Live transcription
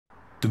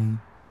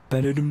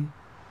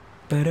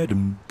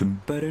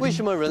为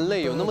什么人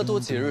类有那么多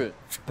节日？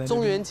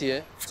中元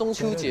节、中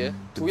秋节、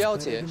屠妖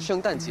节、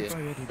圣诞节，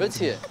而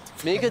且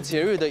每一个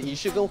节日的仪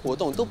式跟活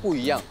动都不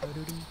一样。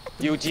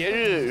有节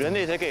日，人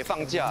类才可以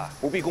放假，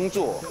不必工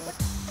作。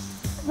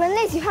人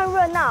类喜欢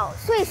热闹，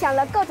所以想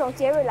了各种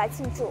节日来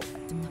庆祝。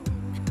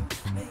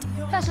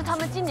但是他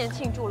们今年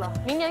庆祝了，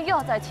明年又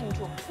要再庆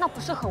祝，那不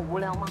是很无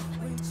聊吗？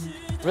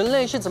人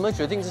类是怎么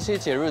决定这些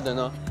节日的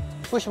呢？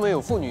为什么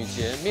有妇女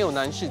节，没有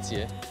男士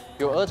节？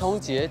有儿童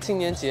节、青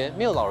年节，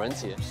没有老人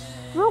节？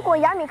如果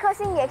亚米克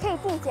星也可以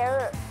定节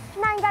日，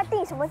那应该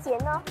定什么节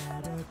呢？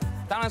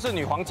当然是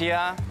女皇节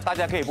啊，大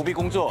家可以不必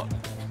工作。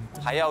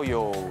还要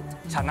有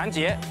产男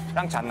节，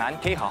让产男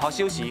可以好好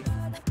休息。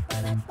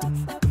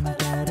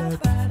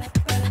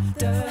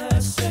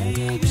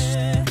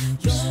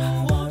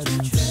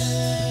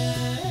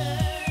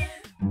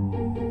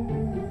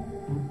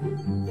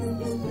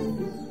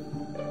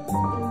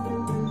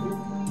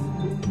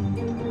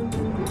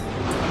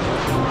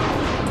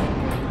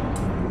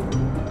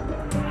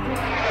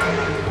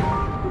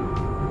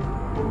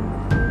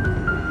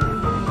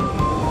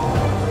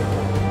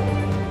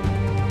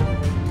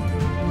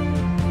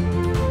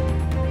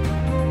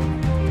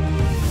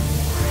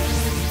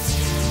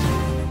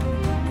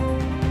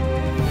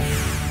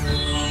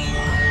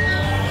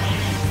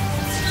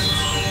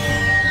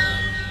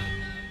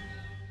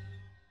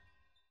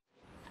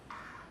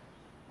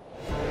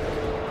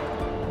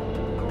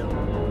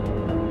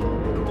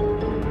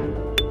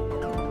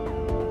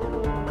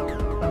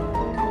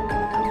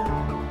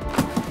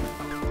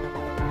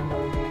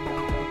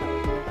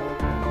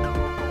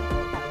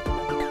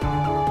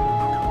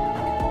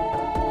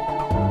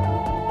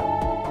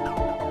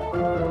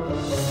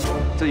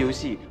这游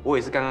戏我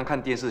也是刚刚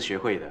看电视学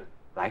会的。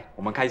来，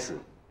我们开始。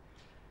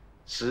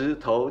石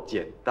头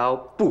剪刀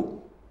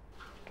布。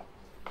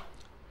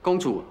公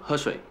主喝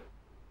水。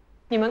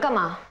你们干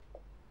嘛？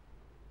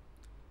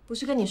不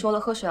是跟你说了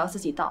喝水要自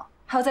己倒，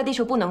还有在地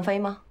球不能飞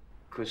吗？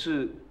可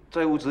是，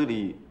在屋子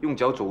里用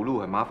脚走路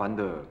很麻烦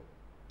的。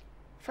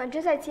反正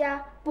在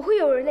家不会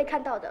有人类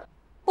看到的。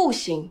不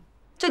行，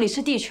这里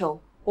是地球，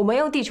我们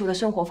用地球的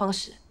生活方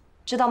式，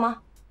知道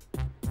吗？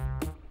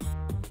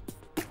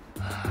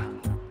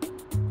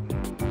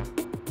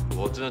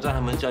我真的在他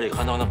们家里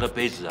看到那个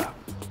杯子啊，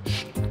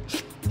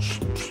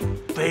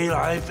飞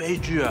来飞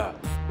去啊！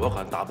我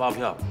敢打包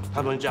票，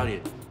他们家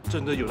里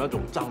真的有那种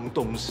脏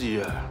东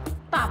西啊！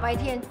大白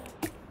天，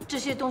这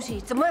些东西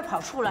怎么会跑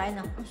出来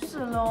呢？是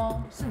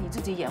喽，是你自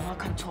己眼花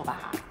看错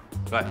吧？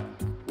喂，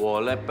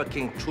我 Leopard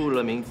King 除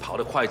了名跑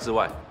得快之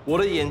外，我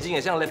的眼睛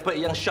也像 Leopard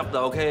一样 sharp 的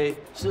 ，OK？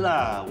 是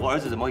啦，我儿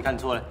子怎么会看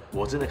错呢？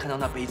我真的看到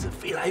那杯子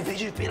飞来飞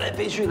去，飞来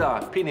飞去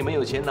的，骗你们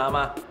有钱拿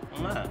吗？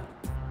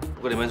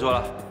不跟你们说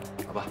了。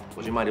好吧，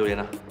我去卖榴莲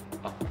了。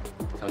好，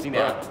小心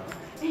点啊！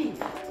哎，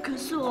可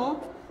是哦，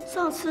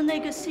上次那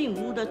个姓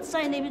吴的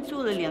在那边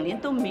住了2年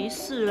都没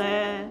事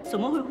嘞，怎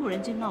么会忽然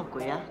间闹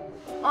鬼啊？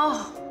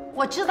哦，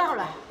我知道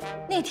了。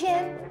那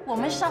天我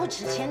们烧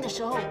纸钱的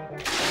时候，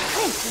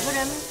那几个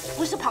人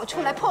不是跑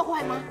出来破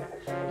坏吗？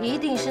一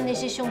定是那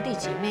些兄弟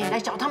姐妹来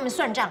找他们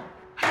算账。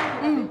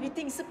一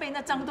定是被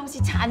那脏东西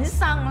缠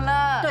上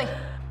了。对，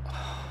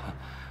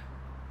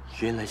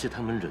原来是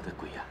他们惹的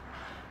鬼啊！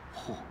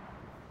嚯！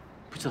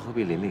不知道会不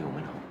会连累我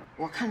们哦？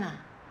我看啊，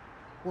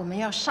我们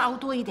要烧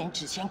多一点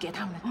纸钱给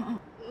他们。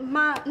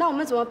妈，那我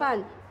们怎么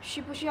办？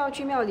需不需要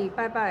去庙里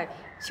拜拜，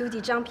求几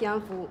张平安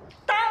符？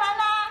当然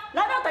啦，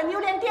难道等榴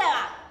莲店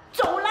啊？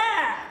走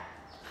啦！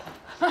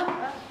哎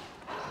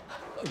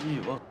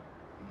呦，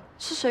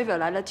是谁惹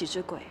来了几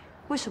只鬼？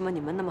为什么你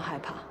们那么害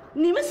怕？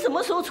你们什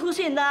么时候出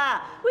现的？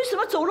为什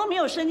么走路没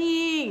有声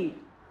音？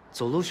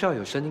走路需要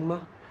有声音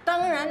吗？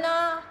当然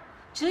啦，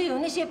只有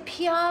那些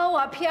飘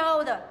啊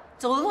飘的。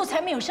走路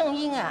才没有声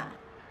音啊！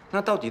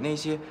那到底那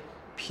些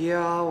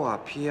飘啊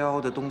飘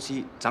的东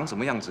西长什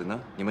么样子呢？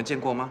你们见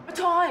过吗？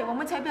对，我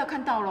们才不要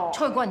看到喽！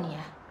错怪你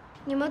啊！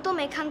你们都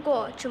没看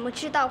过，怎么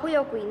知道会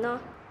有鬼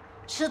呢？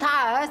是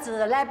他儿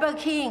子 Leopard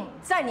King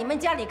在你们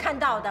家里看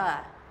到的。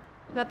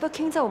Leopard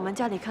King 在我们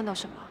家里看到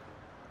什么？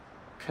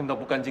看到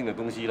不干净的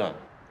东西了。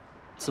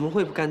怎么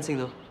会不干净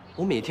呢？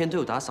我每天都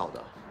有打扫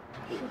的。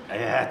哎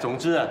呀，总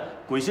之啊，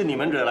鬼是你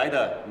们惹来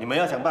的，你们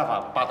要想办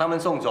法把他们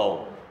送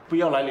走。不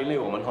要来连累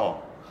我们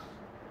吼！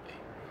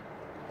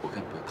我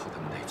看不要靠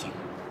他们太近。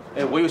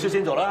哎，我有事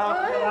先走了。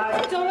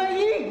走了，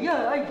咦呀！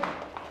哎。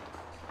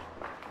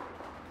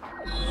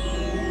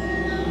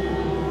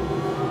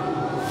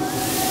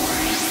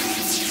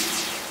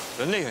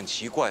人类很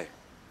奇怪，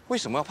为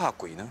什么要怕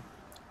鬼呢？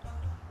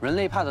人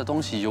类怕的东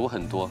西有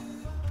很多，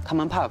他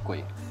们怕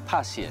鬼、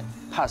怕血、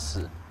怕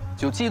死，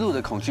有记录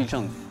的恐惧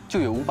症就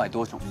有500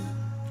多种。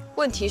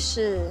问题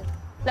是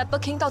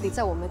 ，Leopard King 到底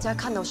在我们家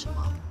看到什么？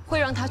会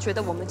让他觉得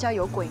我们家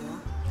有鬼呢？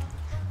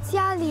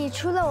家里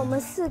除了我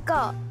们4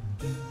个，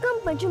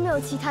根本就没有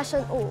其他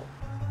生物。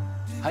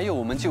还有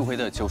我们救回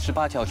的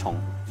98条虫。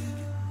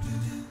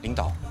领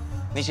导，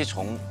那些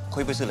虫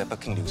会不会是 Leopard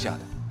King 留下的？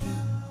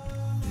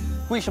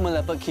为什么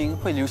Leopard King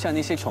会留下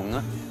那些虫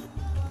呢？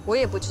我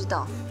也不知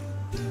道。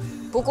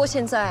不过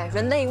现在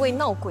人类为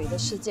闹鬼的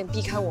事件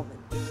避开我们，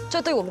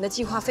这对我们的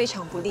计划非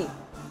常不利。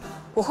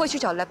我会去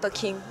找 Leper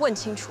King 问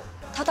清楚，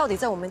他到底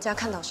在我们家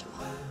看到什么。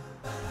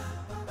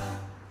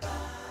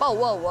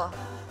我，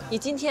你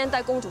今天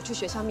带公主去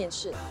学校面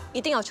试，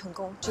一定要成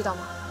功，知道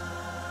吗？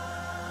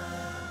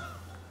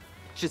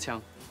志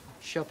强，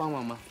需要帮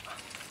忙吗？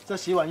这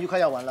洗碗浴快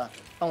要完了，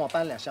帮我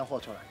搬2箱货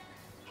出来。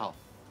好。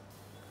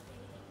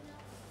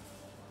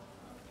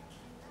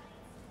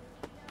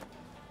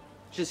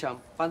志强，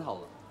搬好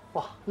了。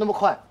哇，那么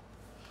快！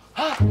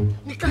啊，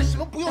你干什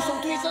么？不用手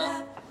推着。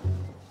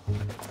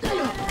哎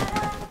呦，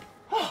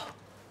啊，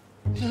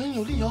你很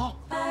有力哦。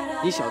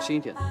你小心一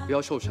点，不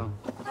要受伤。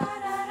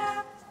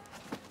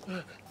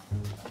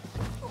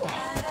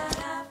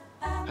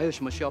还有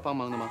什么需要帮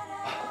忙的吗？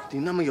你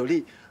那么有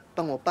力，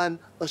帮我搬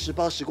20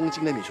包10公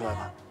斤的米出来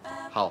吧。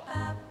好。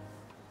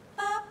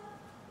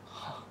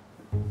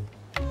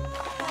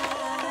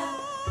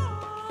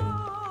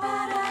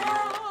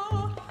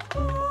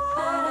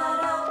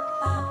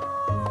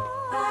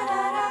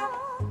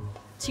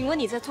请问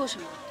你在做什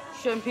么？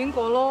选苹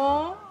果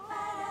喽。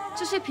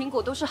这些苹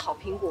果都是好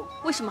苹果，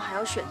为什么还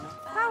要选呢？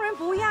当然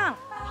不一样，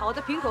好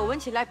的苹果闻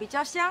起来比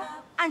较香，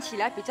按起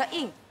来比较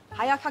硬，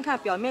还要看看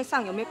表面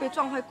上有没有被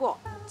撞坏过。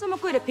这么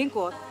贵的苹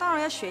果，当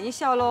然要选一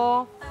下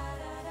喽。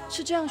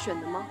是这样选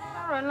的吗？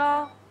当然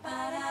喽。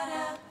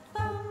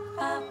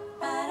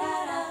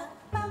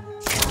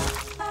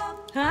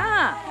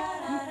啊，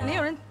没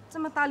有人这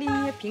么大力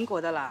捏苹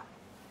果的啦。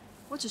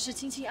我只是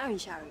轻轻按一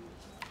下而已。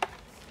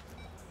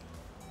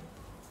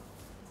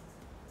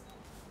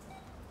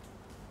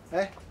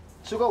哎，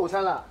吃过午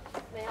餐了？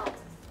没有。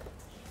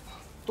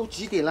都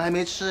几点了还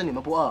没吃？你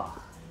们不饿？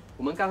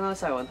我们刚刚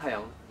晒完太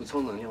阳，补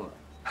充能量了。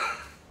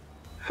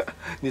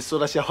你说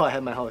的笑话还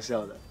蛮好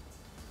笑的。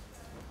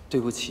对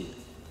不起，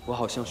我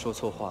好像说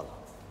错话了。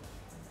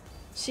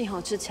幸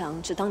好志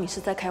强只当你是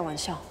在开玩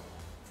笑。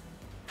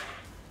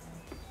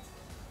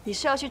你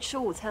是要去吃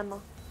午餐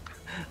吗？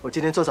我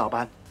今天做早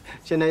班，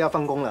现在要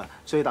放工了，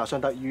所以打算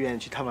到医院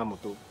去探望母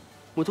都。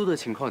母都的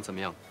情况怎么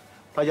样？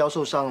他腰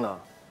受伤了，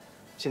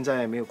现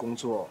在没有工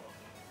作，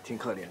挺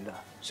可怜的。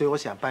所以我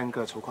想办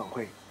个筹款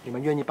会，你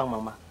们愿意帮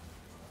忙吗？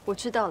我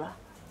知道了，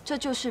这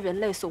就是人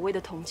类所谓的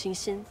同情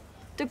心，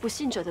对不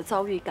幸者的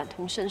遭遇感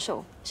同身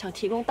受，想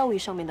提供道义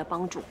上面的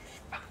帮助。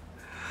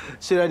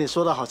虽然你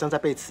说的好像在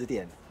背词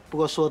典，不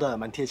过说的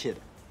蛮贴切的。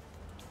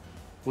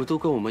母都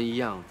跟我们一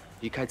样，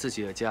离开自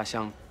己的家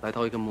乡，来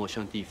到一个陌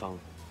生地方，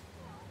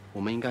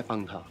我们应该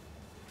帮他。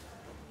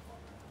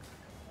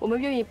我们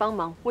愿意帮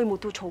忙为母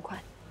都筹款。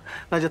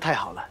那就太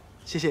好了，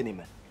谢谢你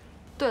们。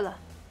对了，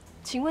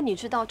请问你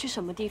知道去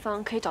什么地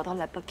方可以找到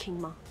Leper King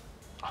吗？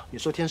你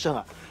说天生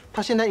啊，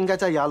他现在应该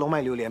在崖楼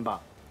卖榴莲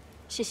吧？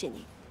谢谢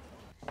你。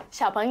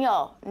小朋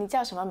友，你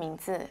叫什么名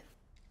字？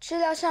资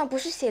料上不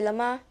是写了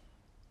吗？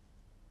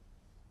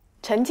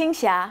陈金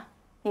霞，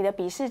你的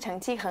笔试成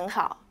绩很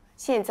好。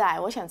现在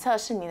我想测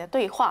试你的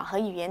对话和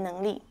语言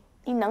能力，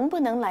你能不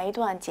能来一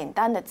段简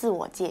单的自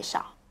我介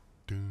绍？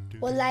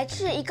我来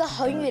自一个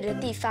很远的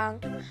地方，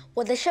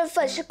我的身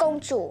份是公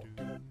主。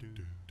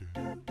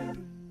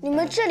你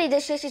们这里的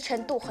学习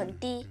程度很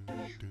低，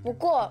不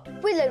过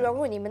为了融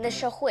入你们的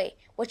社会，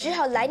我只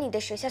好来你的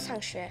学校上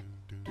学。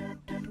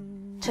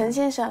陈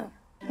先生，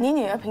你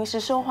女儿平时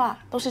说话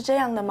都是这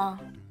样的吗？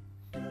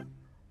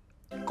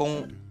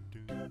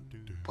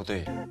不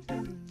对，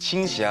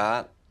青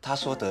霞她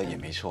说的也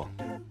没错。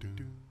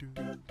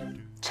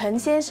陈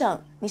先生，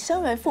你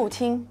身为父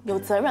亲，有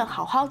责任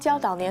好好教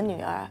导你的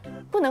女儿，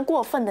不能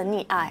过分的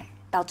溺爱，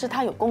导致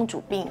她有公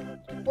主病。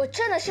我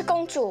真的是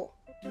公主。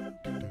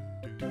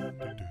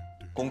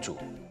公主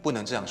不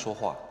能这样说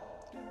话。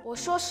我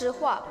说实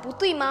话，不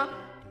对吗？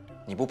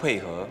你不配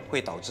合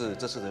会导致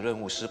这次的任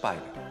务失败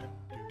的。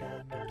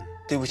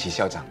对不起，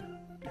校长，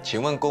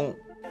请问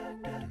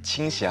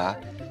青霞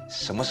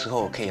什么时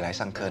候可以来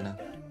上课呢？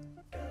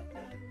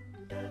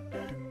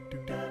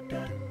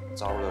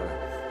糟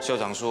了，校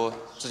长说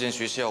这间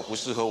学校不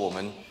适合我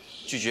们，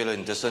拒绝了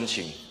你的申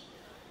请。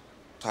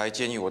他还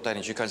建议我带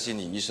你去看心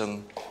理医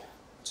生，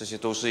这些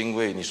都是因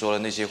为你说了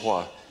那些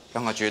话，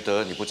让他觉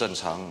得你不正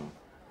常。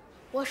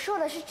我说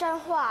的是真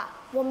话，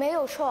我没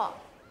有错。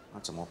那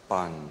怎么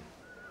办？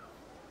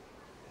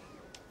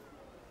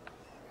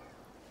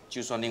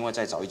就算另外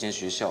再找一间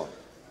学校，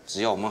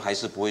只要我们还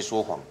是不会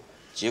说谎，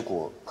结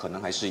果可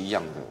能还是一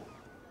样的。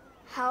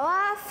好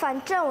啊，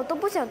反正我都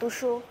不想读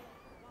书。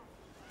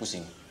不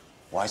行，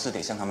我还是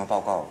得向他们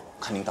报告，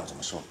看领导怎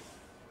么说。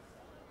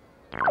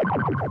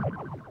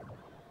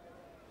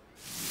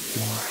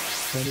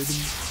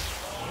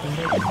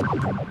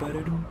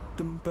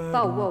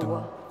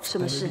我，什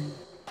么事？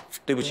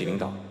对不起，领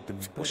导，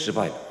我失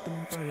败了。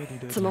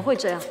怎么会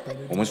这样？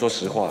我们说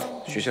实话，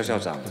学校校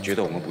长觉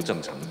得我们不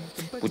正常，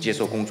不接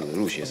受公主的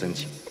入学申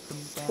请。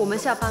我们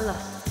下班了，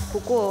不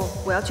过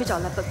我要去找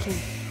Leper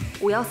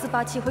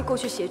King，51487会过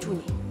去协助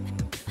你。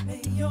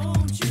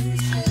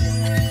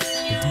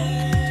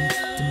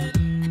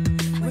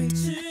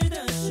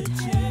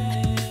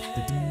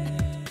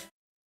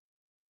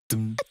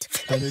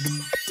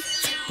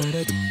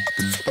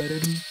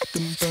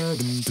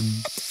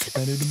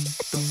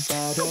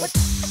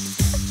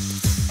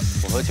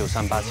我和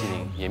93870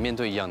也面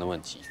对一样的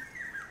问题。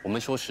我们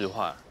说实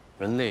话，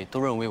人类都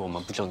认为我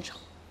们不正常。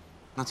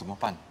那怎么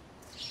办？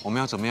我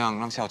们要怎么样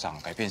让校长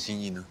改变心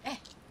意呢？哎，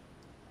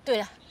对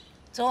了，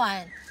昨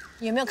晚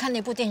有没有看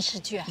那部电视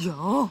剧啊？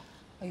有。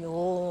哎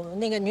呦，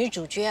那个女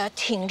主角啊，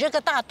挺着个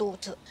大肚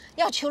子，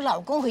要求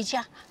老公回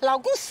家，老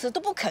公死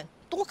都不肯，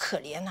多可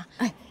怜呐！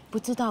哎，不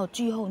知道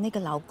最后那个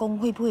老公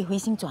会不会回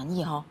心转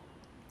意哦？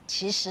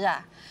其实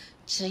啊，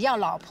只要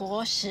老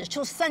婆使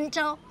出3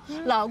招，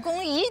老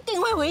公一定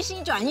会回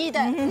心转意的。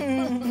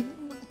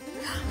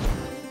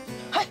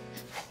嗨，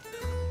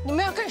你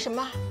们要干什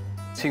么？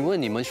请问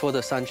你们说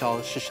的3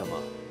招是什么？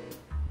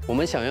我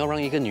们想要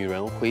让一个女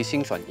人回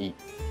心转意。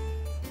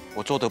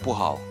我做得不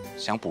好，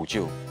想补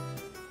救。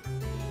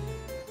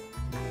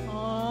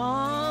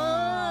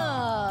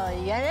哦，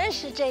原来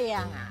是这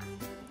样啊。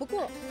不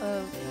过，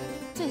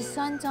这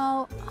3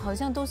招好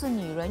像都是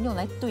女人用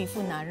来对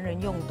付男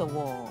人用的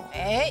哦。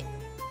哎，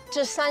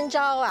这3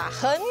招啊，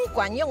很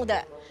管用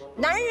的，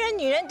男人、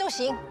女人都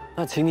行。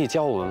那请你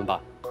教我们吧。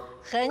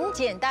很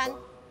简单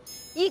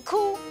，1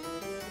哭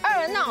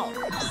，2闹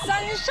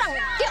，3上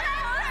吊。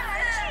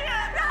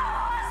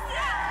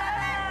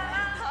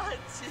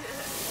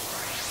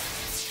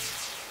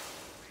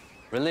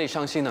人类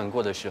伤心难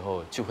过的时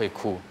候就会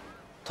哭，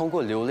通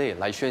过流泪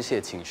来宣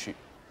泄情绪。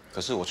可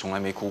是我从来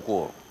没哭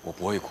过，我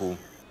不会哭。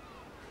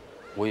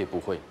我也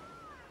不会。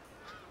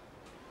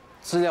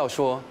资料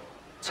说，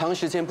长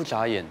时间不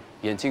眨眼，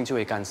眼睛就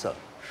会干涩，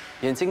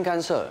眼睛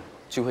干涩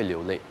就会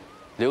流泪，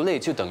流泪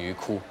就等于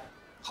哭。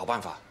好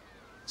办法，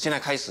现在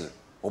开始，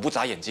我不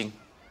眨眼睛。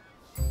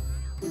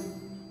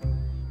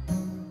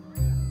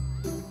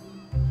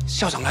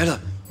校长来了，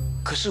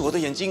可是我的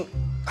眼睛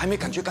还没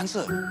感觉干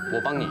涩。我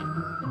帮你。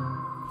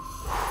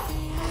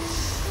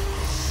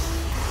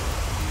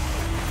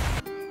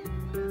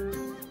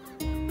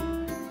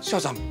校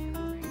长，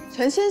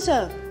陈先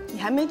生，你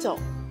还没走。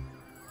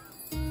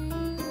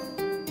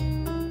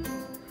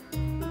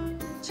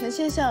陈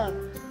先生，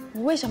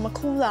你为什么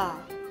哭了？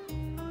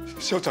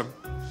校长，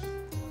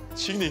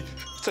请你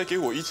再给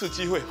我一次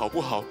机会，好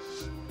不好？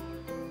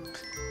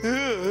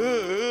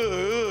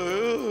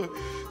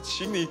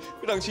请你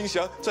让青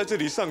霞在这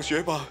里上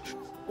学吧。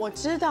我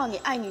知道你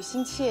爱女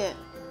心切，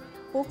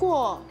不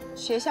过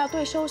学校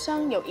对收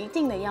生有一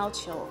定的要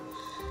求。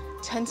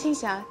陈青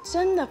霞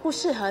真的不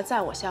适合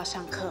在我校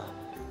上课，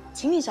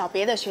请你找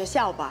别的学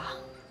校吧。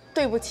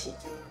对不起。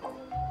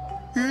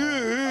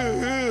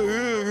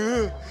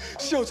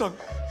校长，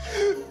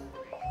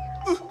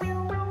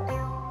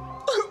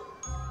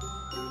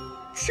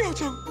校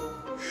长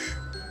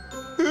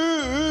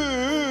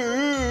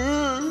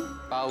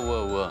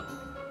，8522，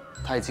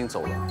他已经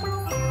走了。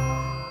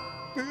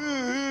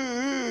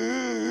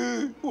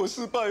我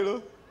失败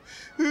了。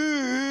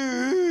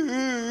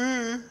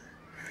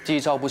第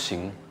1招不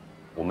行，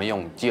我们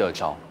用第2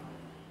招。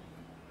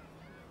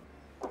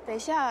等一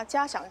下，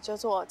家长就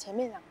坐前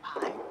面2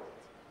排。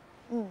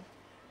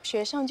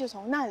学生就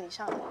从那里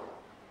上来。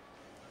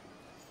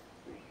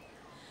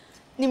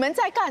你们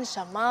在干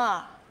什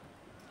么？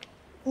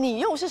你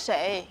又是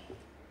谁？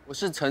我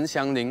是陈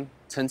祥林，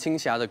陈青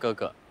霞的哥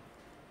哥，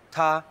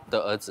他的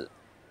儿子。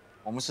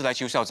我们是来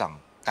求校长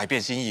改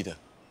变心意的。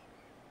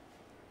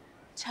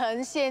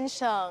陈先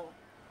生，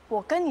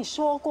我跟你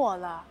说过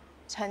了，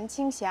陈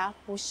青霞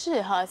不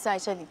适合在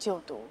这里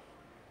就读。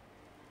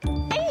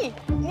哎，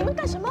你们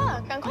干什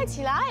么？赶快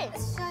起来！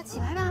是啊，起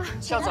来啦！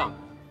校长，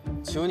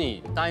求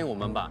你答应我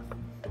们吧。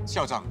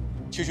校长，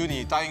求求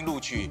你答应录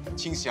取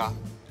青霞，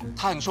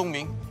她很聪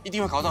明，一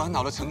定会考到很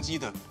好的成绩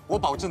的。我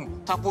保证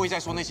她不会再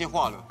说那些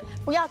话了。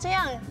不要这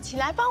样，起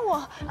来帮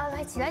我。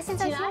来，起来，现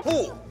在说。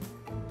不，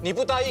你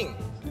不答应，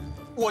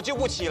我就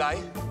不起来。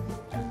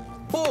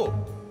不，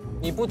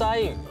你不答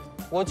应，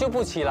我就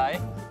不起来。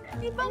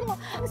你帮我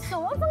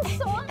手啊，放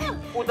手啊！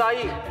不答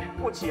应，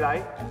不起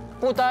来。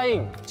不答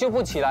应就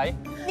不起来。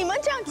你们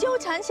这样纠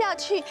缠下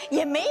去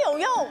也没有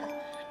用。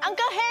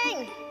Uncle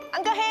Heng。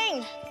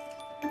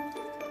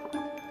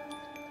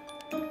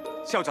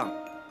校长，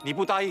你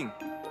不答应，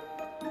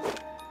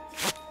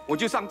我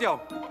就上吊，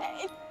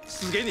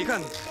死给你看。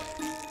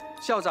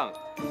校长，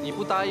你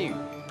不答应，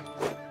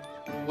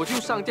我就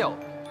上吊，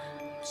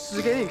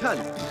死给你看。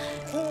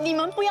你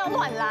们不要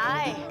乱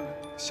来。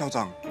校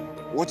长，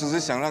我只是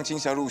想让青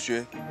霞入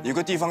学，有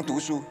个地方读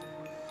书，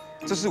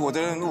这是我的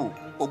任务，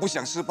我不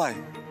想失败。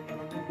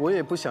我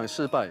也不想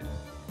失败。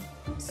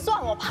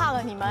算我怕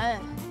了你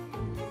们。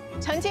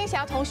陈青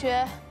霞同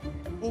学，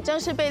你正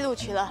式被录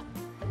取了，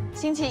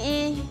星期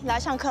1来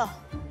上课。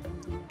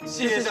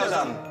谢谢校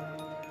长。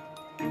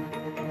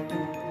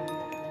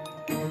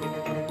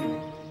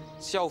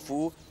校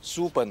服、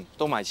书本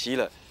都买齐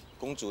了，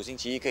公主星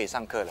期1可以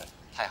上课了，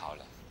太好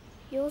了。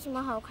有什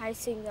么好开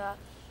心的？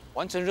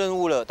完成任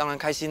务了，当然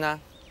开心啦。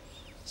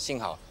幸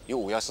好有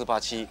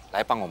51487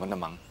来帮我们的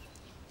忙，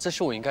这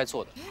是我应该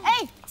做的。哎，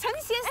陈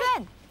先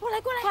生，过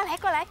来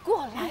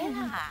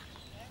啦！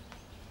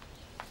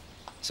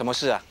什么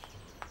事啊？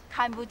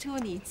看不出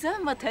你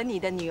这么疼你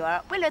的女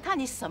儿，为了她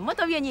你什么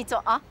都愿意做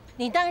啊！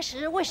你当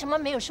时为什么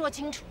没有说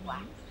清楚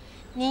啊？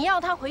你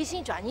要她回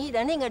心转意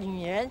的那个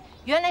女人，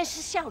原来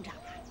是校长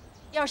啊！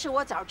要是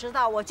我早知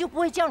道，我就不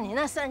会教你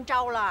那3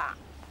招了。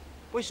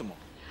为什么？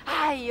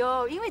哎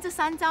呦，因为这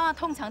3招啊，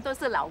通常都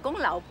是老公、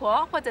老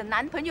婆或者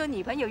男朋友、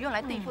女朋友用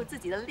来对付自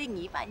己的另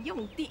一半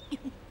用的。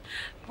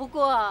不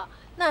过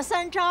那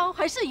3招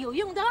还是有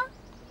用的。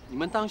你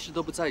们当时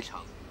都不在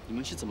场，你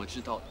们是怎么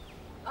知道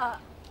的？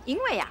因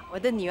为呀，我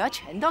的女儿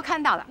全都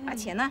看到了，而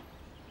且呢，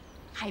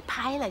还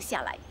拍了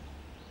下来。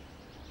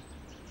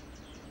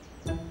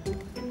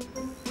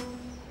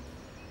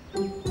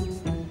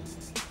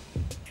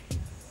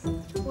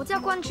我叫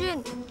冠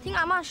军，听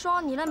阿嬷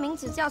说你的名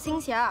字叫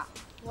青霞。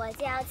我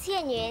叫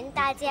倩云，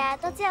大家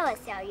都叫我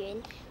小云。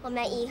我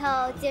们以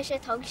后就是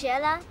同学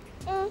了。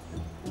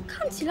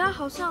看起来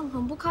好像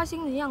很不开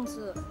心的样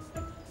子。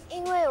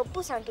因为我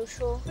不想读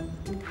书。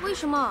为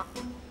什么？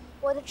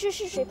我的知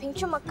识水平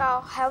这么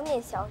高，还要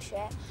念小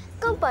学，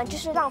根本就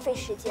是浪费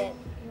时间。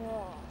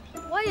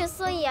我也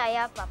说呀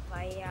呀爸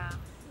爸呀。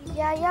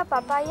呀呀爸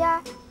爸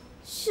呀，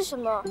是什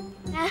么？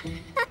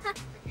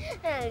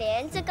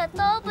连这个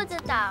都不知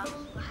道，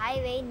我还以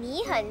为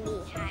你很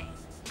厉害。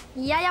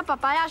呀呀爸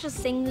爸呀是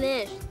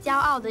Singlish， 骄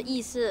傲的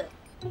意思。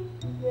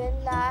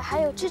原来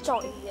还有这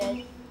种语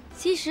言。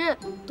其实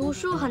读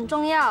书很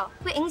重要，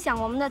会影响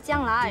我们的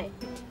将来。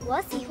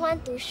我喜欢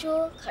读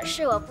书，可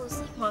是我不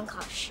喜欢考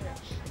试。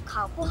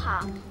考不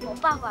好，我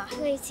爸爸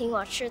会请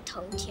我吃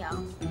藤条。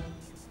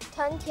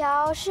藤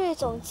条是一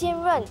种坚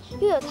韧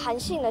又有弹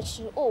性的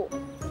植物，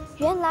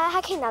原来还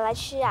可以拿来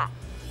吃啊！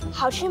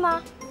好吃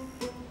吗？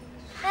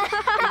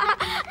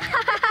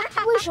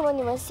为什么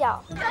你们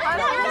笑？为什么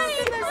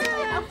你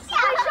们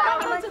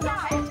笑？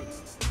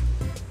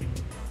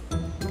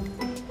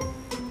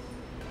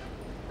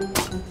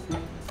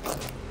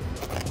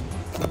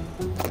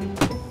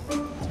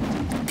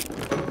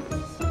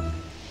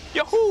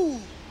呀呼！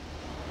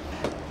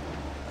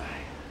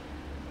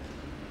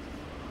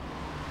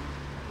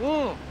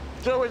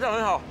这个味道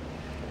很好。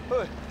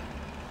喂，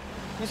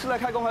你是来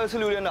开工还是吃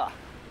榴莲的？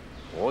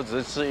我只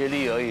是吃1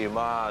粒而已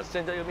嘛，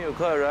现在又没有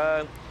客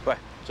人。喂，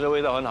这个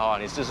味道很好啊，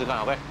你试试看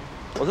 ，OK？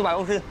 我是买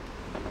东西。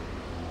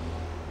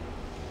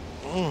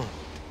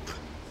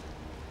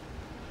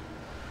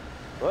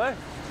喂，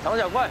唐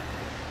小怪，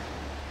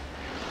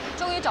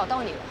终于找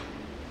到你了。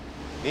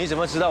你怎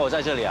么知道我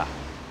在这里啊？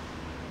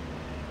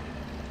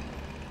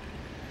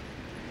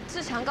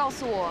志强告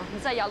诉我你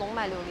在牙龙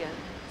卖榴莲，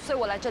所以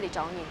我来这里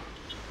找你。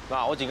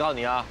那我警告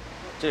你啊，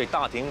这里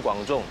大庭广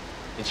众，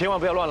你千万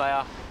不要乱来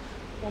啊！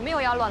我没有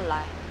要乱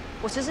来，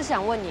我只是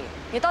想问你，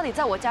你到底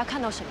在我家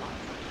看到什么？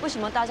为什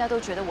么大家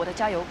都觉得我的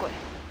家有鬼？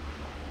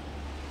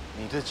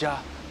你的家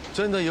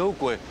真的有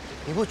鬼，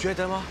你不觉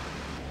得吗？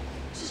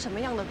是什么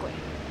样的鬼？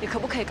你可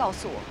不可以告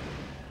诉我？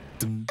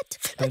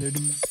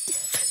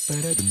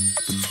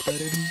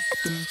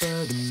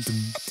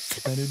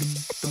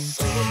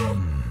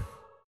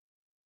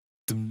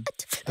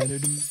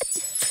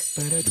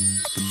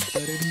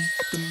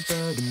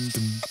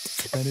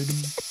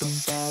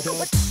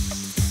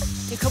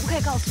你可不可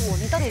以告诉我，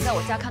你到底在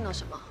我家看到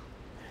什么？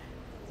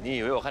你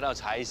以为我看到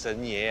财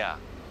神爷啊？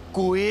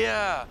鬼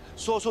啊！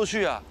说出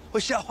去啊，会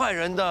吓坏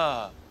人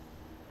的。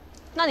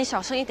那你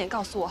小声一点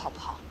告诉我好不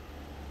好？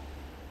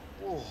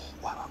喂，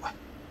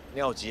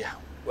尿急啊！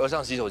我要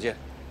上洗手间，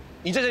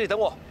你在这里等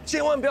我，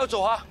千万不要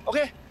走啊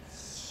 ，OK？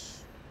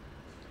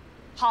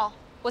 好，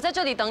我在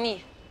这里等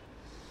你。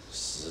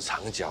死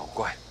缠脚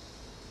怪，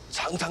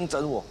常常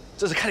整我，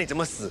这是看你怎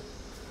么死。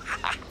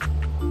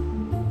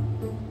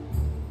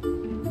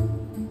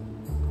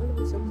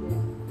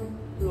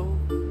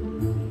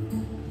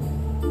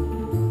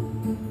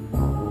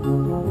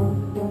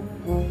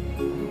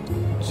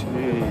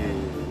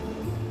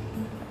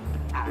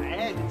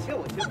哎，你欠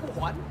我钱不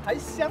还，还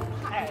想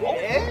跑？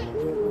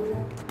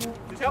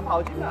就想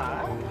跑去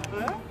哪？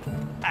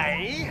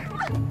哎，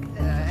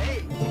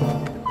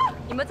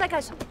你们在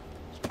干什么？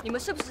你们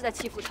是不是在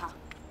欺负他？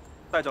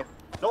带走，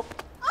走。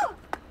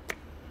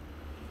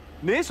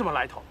你什么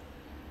来头？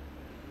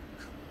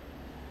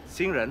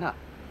新人啊？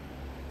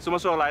什么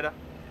时候来的？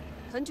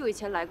很久以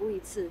前来过一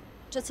次，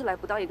这次来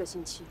不到1个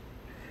星期。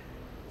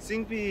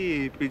新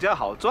币比较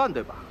好赚，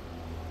对吧？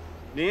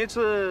你一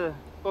次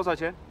多少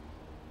钱？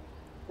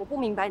我不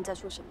明白你在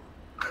说什么。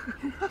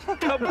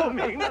他不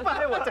明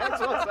白我在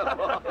说什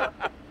么。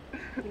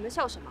你们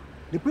笑什么？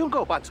你不用跟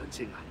我扮纯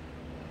情啊！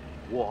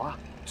我啊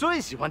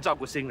最喜欢照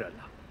顾新人了。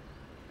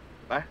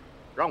来，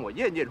让我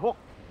验验货。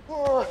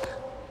哇，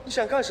你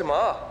想干什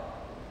么？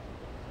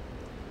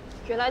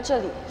原来这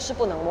里是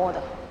不能摸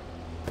的。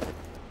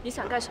你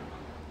想干什么？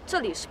这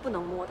里是不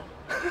能摸的。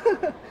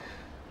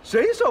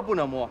谁说不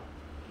能摸？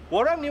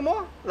我让你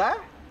摸，来。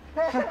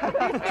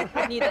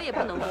你的也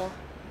不能摸。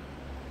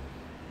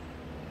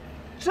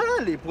这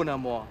里不能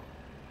摸，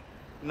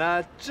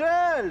那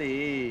这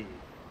里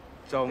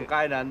总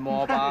该能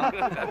摸吧？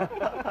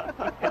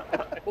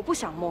我不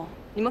想摸，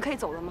你们可以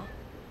走了吗？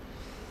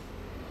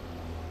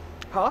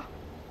好，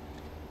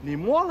你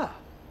摸了，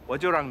我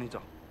就让你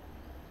走。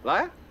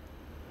来，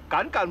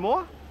敢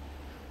摸？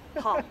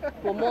好，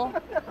我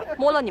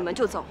摸了你们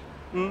就走。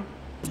嗯。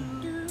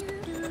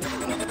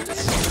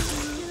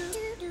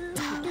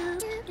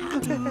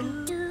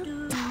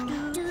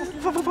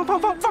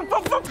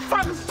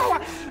放手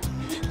啊！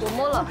我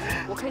摸了，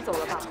我可以走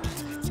了吧？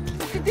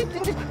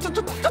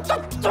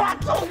抓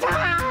住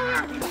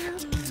他！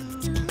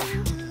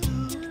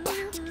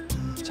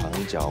长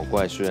脚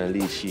怪虽然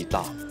力气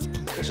大，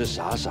可是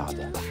傻傻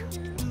的，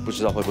不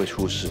知道会不会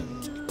出事。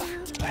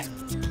来，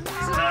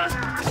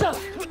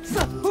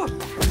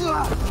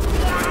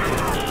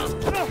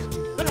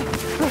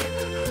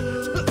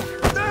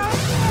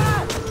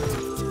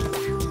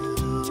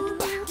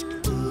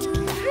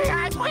你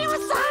还不要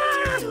杀！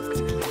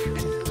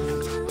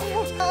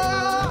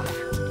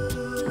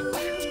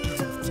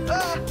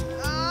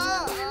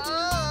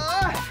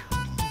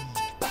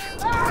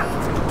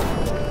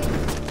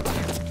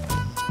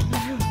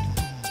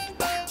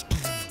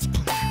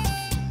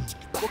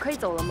我可以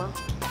走了吗？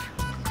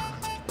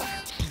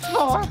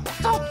走啊，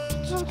走！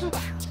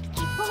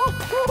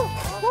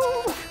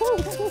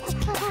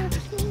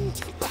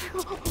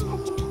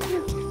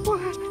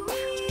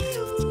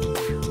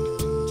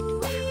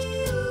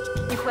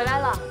你回来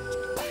了。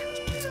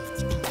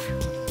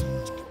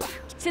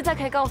现在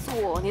可以告诉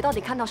我，你到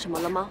底看到什么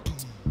了吗？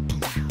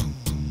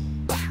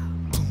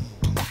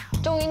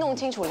终于弄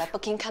清楚来北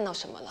京看到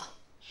什么了，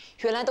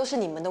原来都是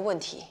你们的问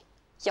题，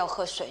要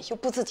喝水又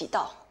不自己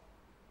倒。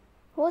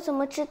我怎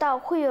么知道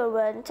会有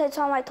人在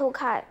窗外偷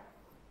看？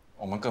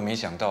我们更没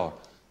想到，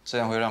这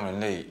样会让人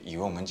类以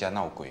为我们家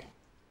闹鬼。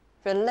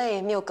人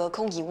类没有隔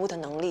空以物的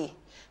能力，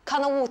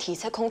看到物体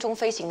在空中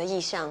飞行的异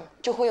象，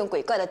就会用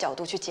鬼怪的角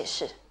度去解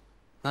释。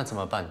那怎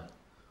么办？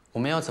我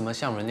们要怎么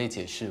向人类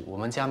解释我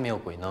们家没有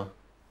鬼呢？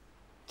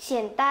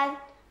简单，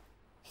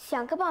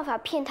想个办法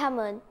骗他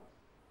们。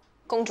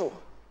公主，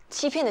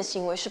欺骗的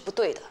行为是不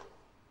对的。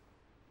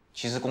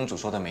其实公主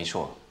说的没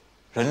错，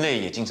人类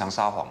也经常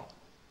撒谎，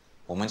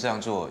我们这样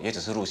做也只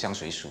是入乡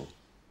随俗。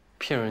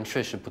骗人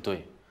确实不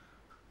对，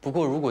不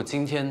过如果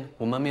今天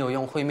我们没有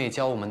用惠妹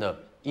教我们的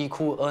一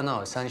哭二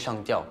闹三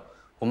上吊，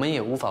我们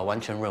也无法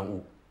完成任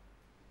务。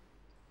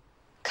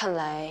看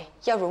来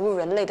要融入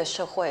人类的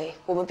社会，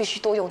我们必须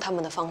多用他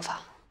们的方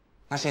法。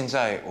那现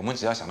在我们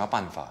只要想到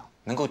办法，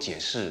能够解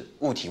释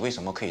物体为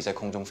什么可以在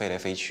空中飞来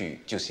飞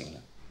去就行了。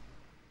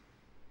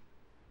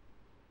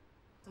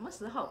什么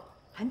时候？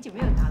很久没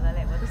有打了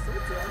嘞，我的手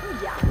指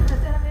都痒，它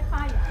在那边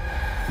发痒。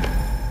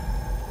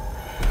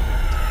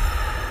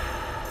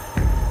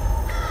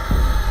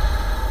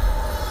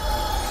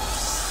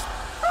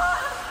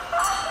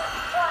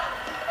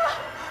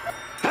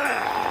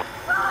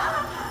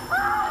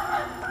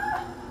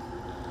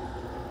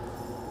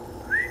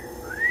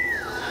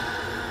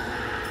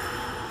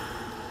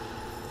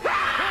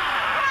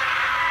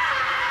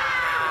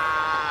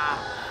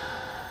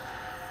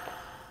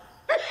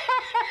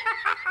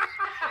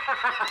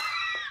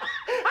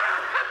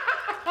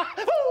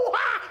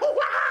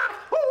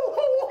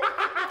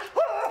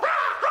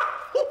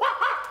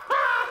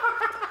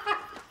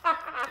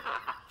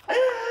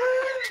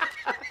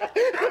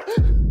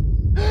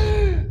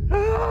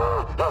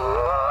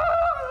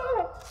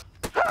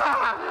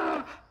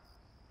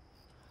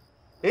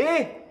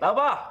咦，老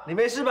爸，你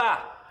没事吧？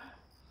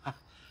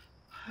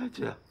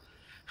这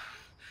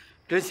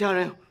人吓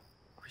人，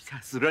会吓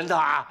死人的。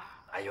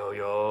哎呦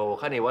呦，我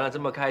看你玩得这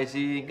么开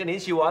心，跟你一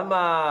起玩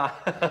嘛。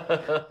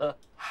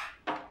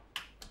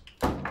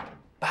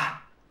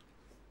爸，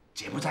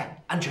姐不在，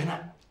安全啊。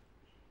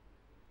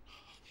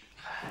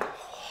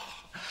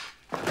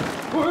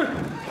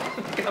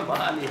干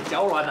嘛你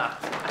脚软啊？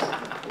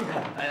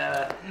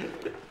来。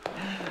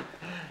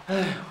哎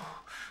呦，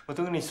我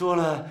都跟你说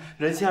了，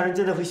人吓人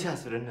真的会吓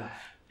死人的。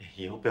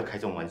以后不要开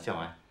这种玩笑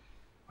啊。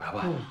爸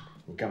爸，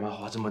你干嘛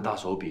花这么大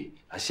手笔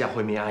来吓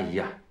惠妹阿姨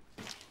呀？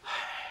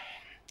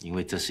因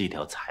为这是一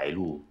条财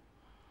路。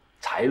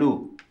财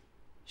路？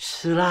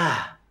是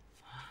啦。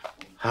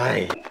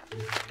哎，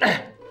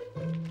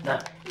那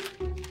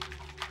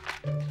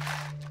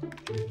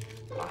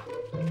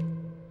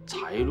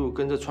财路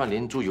跟这串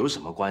连珠有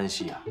什么关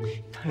系啊？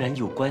当然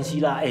有关系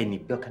啦。哎，你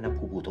不要看它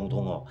普普通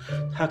通哦，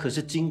它可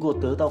是经过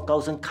得道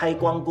高僧开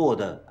光过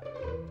的。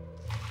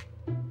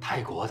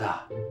泰国的？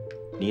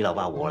你老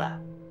爸我啦。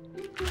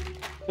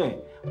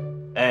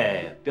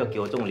哎，不要给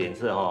我这种脸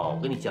色哦！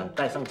我跟你讲，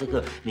戴上这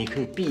个你可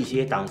以辟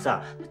邪挡煞，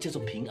叫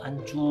做平安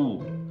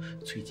珠。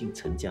最近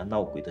陈家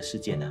闹鬼的事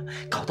件呢，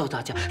搞到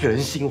大家人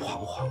心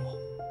惶惶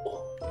哦。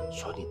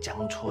说你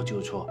将错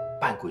就错，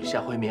扮鬼吓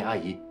惠妹阿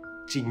姨，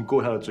经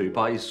过她的嘴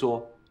巴一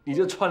说，你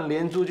这串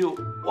连珠就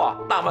哇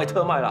大卖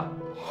特卖了。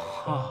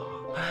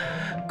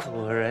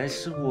果然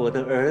是我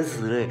的儿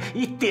子嘞，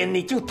一点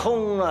你就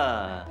通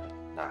了。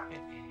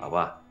好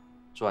吧，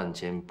赚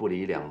钱不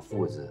离两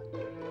父子。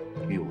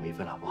与我一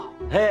份好不好？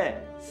嘿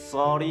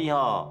 ，sorry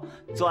哦，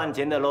赚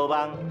钱的罗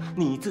邦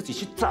你自己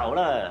去找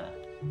了。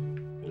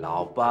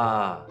老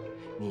爸，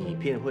你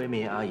骗惠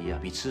妹阿姨啊，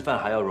比吃饭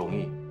还要容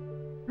易。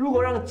如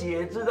果让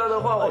姐知道的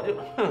话，我就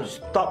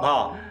stop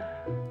哈，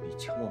你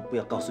千万不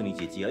要告诉你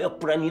姐姐啊，要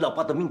不然你老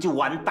爸的命就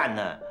完蛋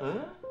了。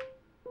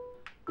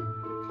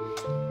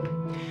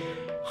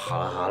好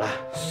了好了，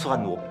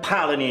算我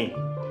怕了你，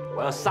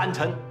我要3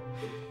成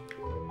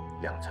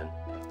，2成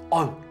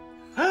，on。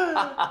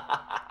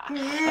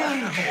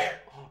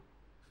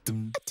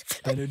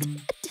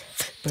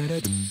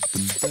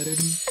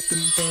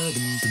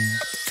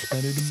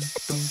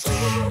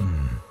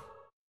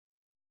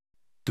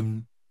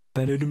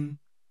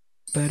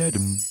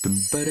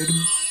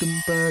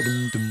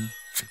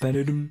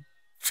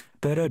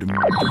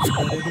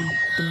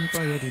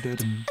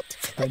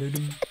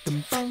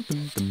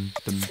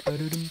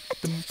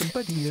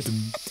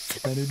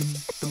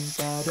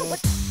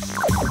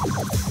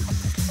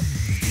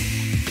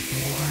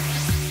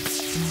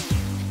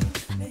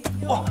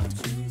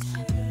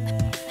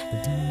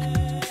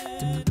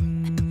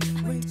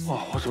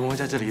哇，我怎么会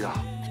在这里的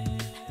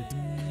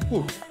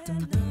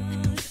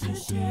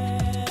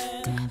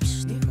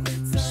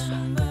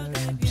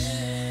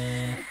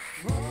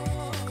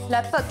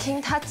？Leopard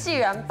King 他既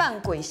然扮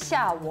鬼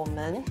吓我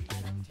们，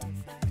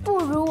不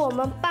如我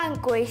们扮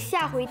鬼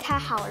吓回他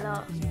好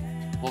了。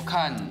我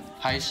看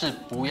还是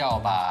不要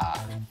吧。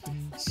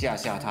吓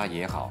吓他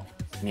也好，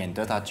免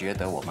得他觉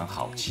得我们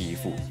好欺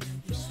负。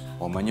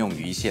我们用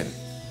鱼线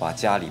把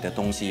家里的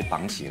东西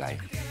绑起来，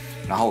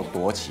然后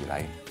躲起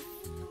来，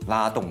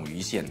拉动鱼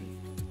线，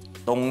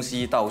东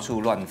西到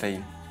处乱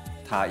飞，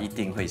他一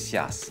定会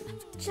吓死。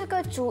这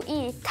个主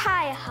意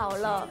太好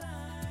了。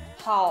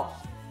好，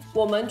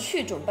我们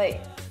去准备。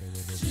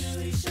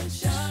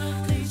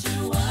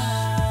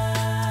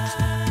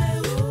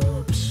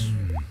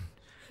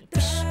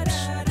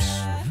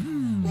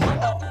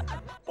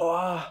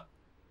哇！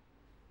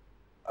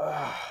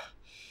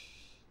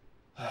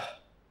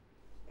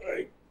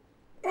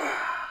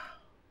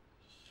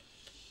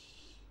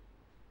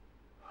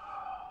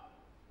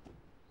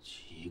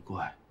奇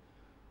怪，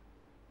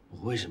我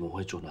为什么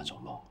会做那种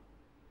梦？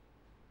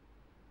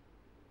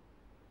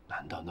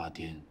难道那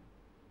天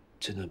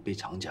真的被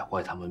长甲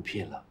怪他们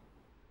骗了？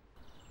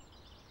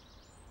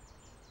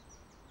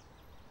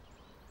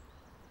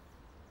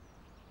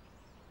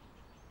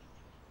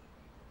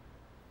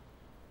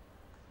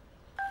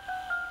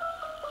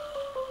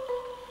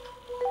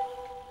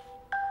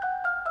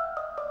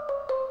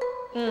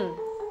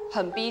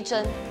很逼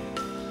真。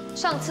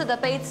上次的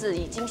杯子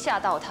已经吓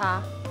到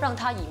他，让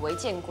他以为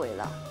见鬼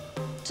了。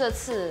这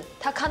次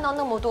他看到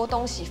那么多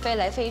东西飞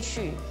来飞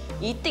去，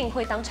一定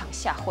会当场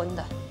吓昏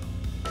的。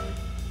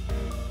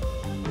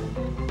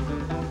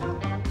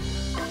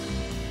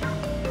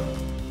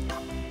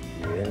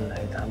原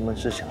来他们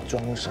是想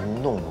装神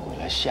弄鬼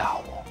来吓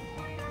我，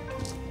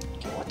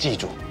给我记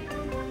住。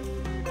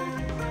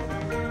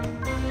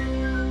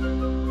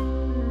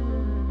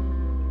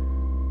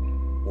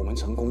我们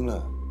成功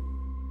了。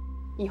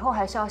以后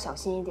还是要小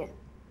心一点，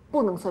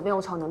不能随便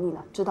用超能力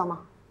了，知道吗？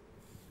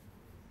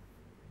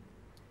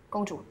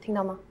公主，听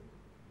到吗？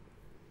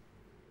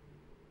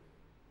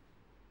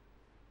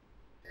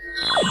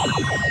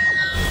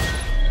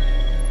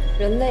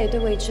人类对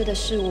未知的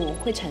事物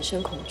会产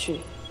生恐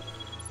惧，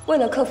为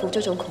了克服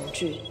这种恐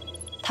惧，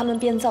他们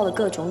编造了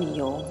各种理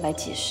由来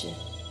解释，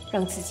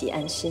让自己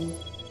安心。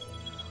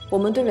我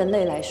们对人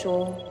类来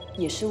说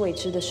也是未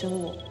知的生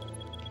物。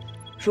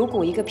如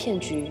果一个骗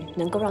局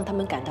能够让他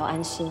们感到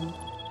安心，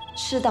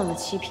适当的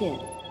欺骗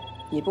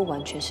也不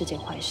完全是件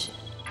坏事。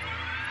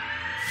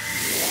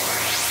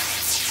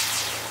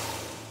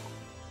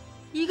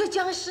一个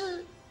僵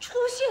尸出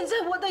现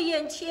在我的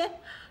眼前，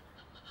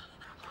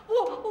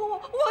我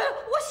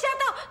吓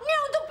到尿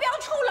都飙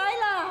出来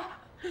了。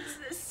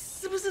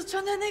是不是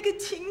穿的那个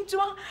秦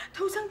装，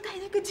头上戴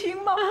那个秦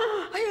帽，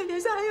还有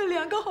脸上还有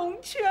2个红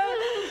圈啊！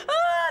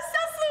吓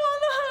死我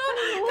了！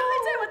他会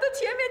在我的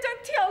前面这样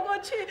跳过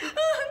去，很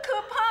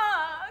可怕。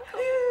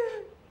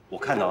我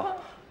看哦，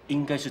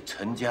应该是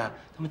陈家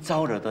他们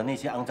招惹的那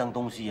些肮脏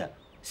东西啊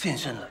现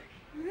身了。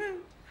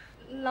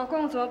老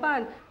公怎么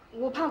办？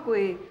我怕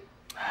鬼。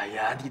哎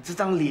呀，你这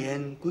张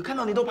脸，鬼看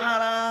到你都怕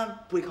啦，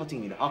不会靠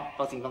近你的啊，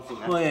放心放心。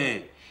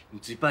对，你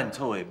嘴巴很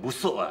臭哎，不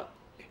错啊。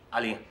阿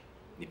玲，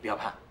你不要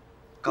怕。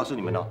告诉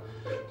你们哦，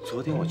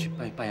昨天我去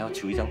拜拜要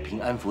求一张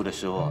平安符的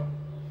时候啊，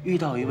遇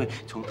到一位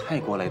从泰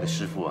国来的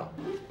师傅啊，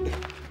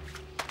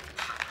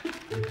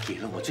给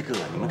了我这个，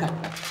你们看。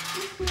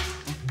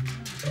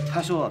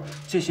他说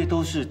这些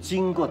都是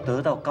经过得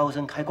道高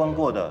僧开光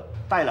过的，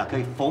戴了可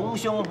以逢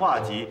凶化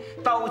吉，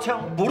刀枪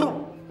不入。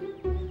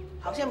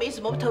好像没什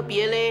么特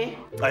别嘞。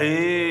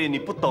哎，你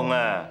不懂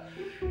啊。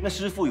那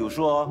师傅有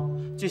说，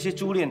这些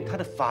珠链它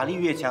的法力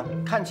越强，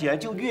看起来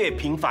就越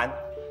平凡。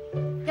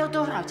要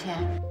多少钱？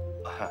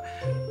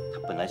他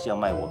本来是要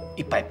卖我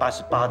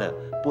188的，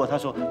不过他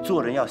说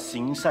做人要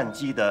行善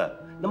积德。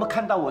那么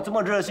看到我这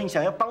么热心，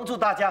想要帮助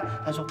大家，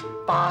他说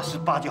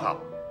88就好。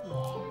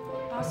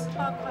哇，88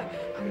块，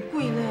很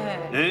贵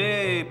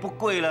嘞。哎，不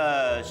贵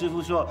了。师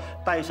傅说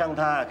戴上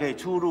它可以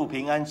出入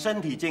平安，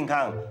身体健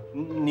康。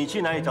你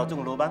去哪里找这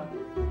种罗邦？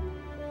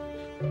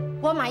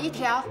我买1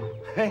条。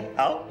嘿，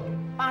好。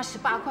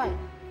88块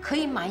可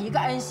以买一个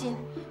安心。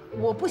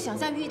我不想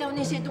再遇到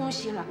那些东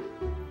西了，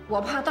我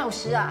怕到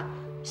时啊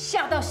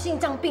吓到心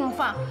脏病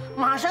发，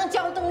马上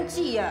交登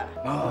记啊！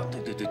啊，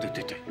对。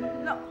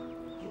那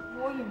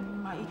我也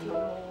买1条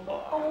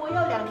哦，我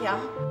要2条。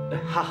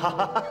哈哈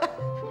哈！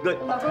对，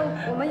老公，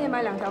我们也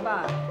买2条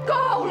吧。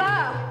够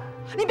了，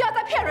你不要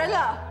再骗人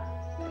了。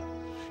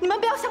你们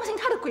不要相信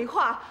他的鬼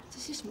话，这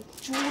些什么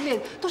猪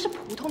链都是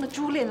普通的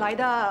猪链来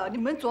的。你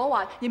们昨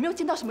晚也没有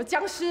见到什么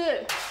僵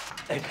尸。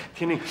哎，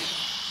听令。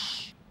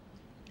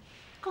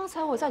刚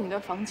才我在你的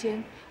房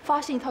间发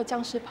现一套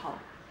僵尸袍，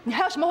你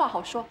还有什么话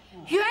好说？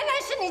原来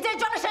是你在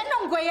装神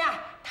弄鬼呀！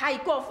太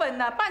过分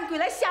了，扮鬼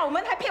来吓我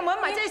们，还骗我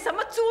们买这些什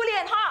么猪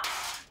链哈！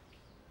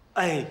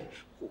哎，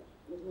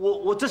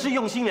我这是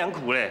用心良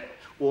苦嘞，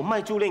我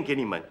卖猪链给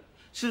你们，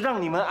是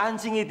让你们安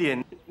静一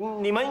点。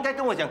你们应该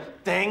跟我讲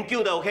thank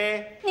you 的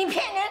 ，OK？ 你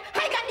骗人，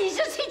还敢理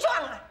直气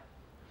壮啊！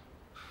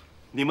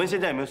你们现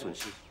在有没有损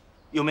失？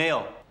有没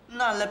有？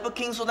那 Leper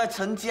King 说在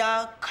陈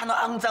家看到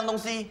肮脏东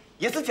西，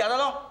也是假的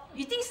喽？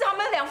一定是他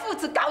们2父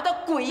子搞的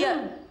鬼呀！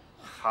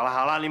好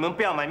了，你们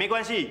不要买没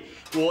关系，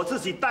我自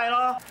己带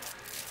咯。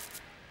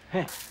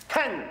嘿，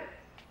看，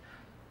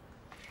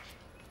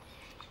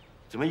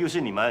怎么又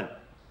是你们？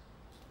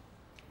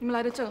你们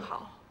来的正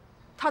好，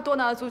他多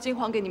拿的租金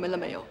还给你们了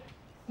没有？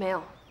没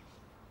有。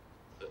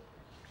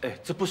哎，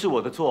这不是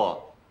我的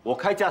错，我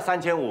开价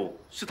3500，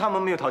是他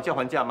们没有讨价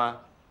还价吗？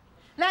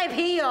赖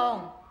皮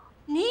勇，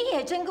你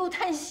也真够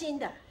贪心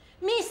的。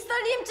Mr.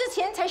 Lim 之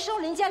前才收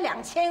人家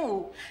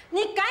2500，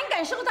你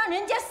敢收到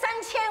人家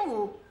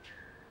3500？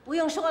不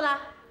用说了，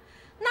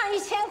那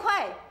1000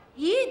块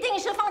一定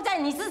是放在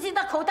你自己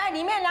的口袋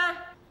里面啦。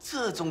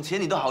这种钱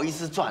你都好意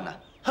思赚啊，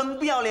很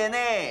不要脸呢！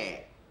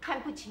看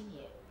不起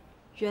你。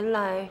原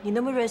来你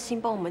那么热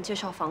心帮我们介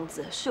绍房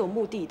子是有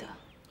目的的。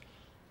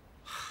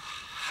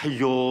哎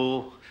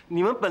呦，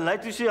你们本来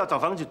就是要找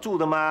房子住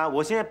的吗？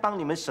我现在帮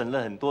你们省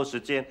了很多时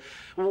间，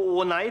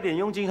我拿一点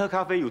佣金喝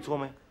咖啡有错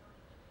没？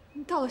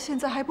你到了现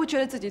在还不觉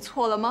得自己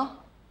错了吗？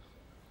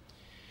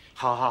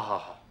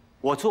好，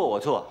我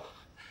错，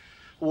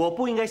我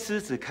不应该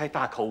狮子开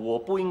大口，我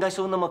不应该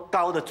收那么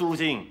高的租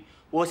金。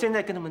我现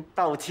在跟他们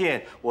道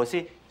歉，我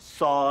say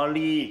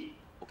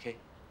sorry，OK？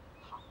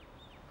 好，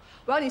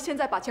我要你现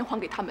在把钱还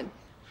给他们。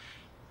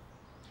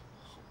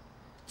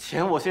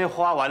钱我现在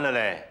花完了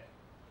嘞。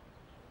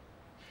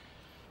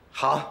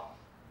好，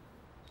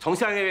从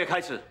下个月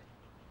开始，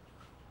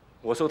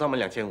我收他们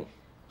2500，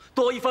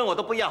多1分我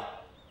都不要。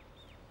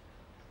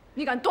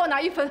你敢多拿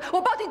1分，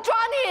我报警抓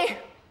你！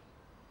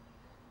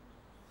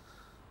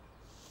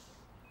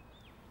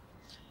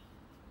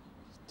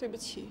对不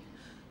起，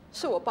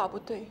是我爸不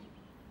对，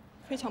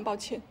非常抱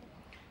歉。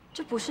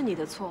这不是你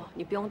的错，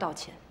你不用道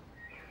歉。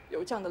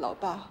有这样的老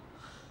爸，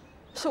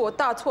是我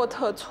大错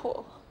特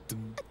错。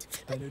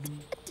哎，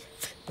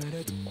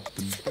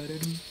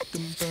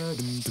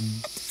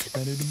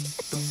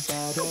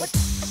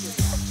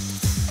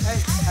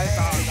到。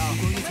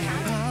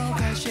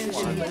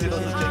这都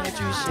是这个巨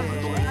蟹，很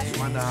多人喜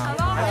欢的，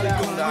还有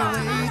用的。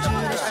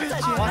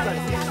欢迎，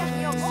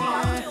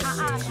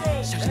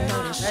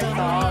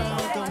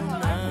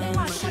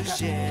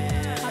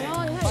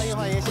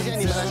谢谢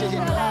你们了，谢谢你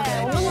们。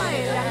我们买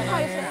2块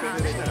是吧？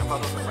对，这2块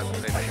都是快速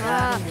类的。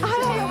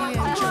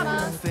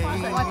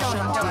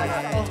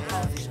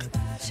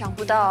想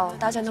不到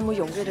大家那么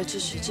踊跃的支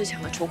持志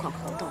强的筹款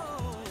活动，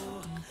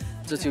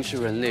这就是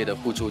人类的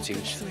互助精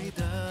神。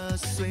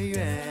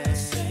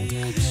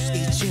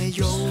一切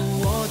由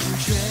我主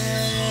权，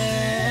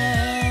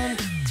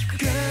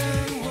跟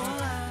我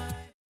来。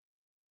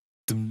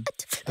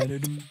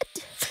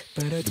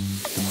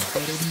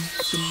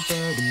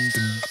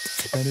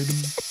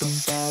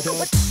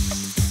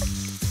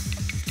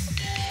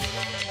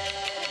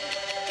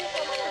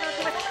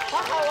好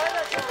好玩的，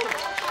就是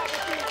好的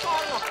地方啊！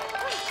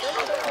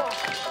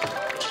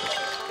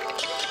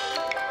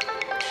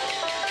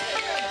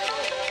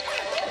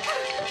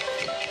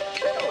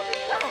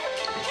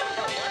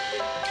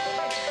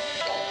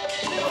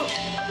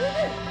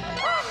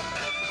等我。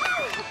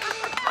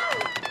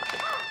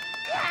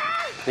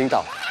领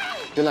导，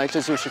原来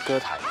这就是歌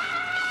台。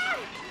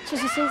这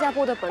是新加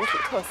坡的本土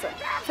特色，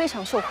非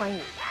常受欢迎。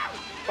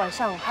晚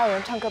上还有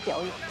人唱歌表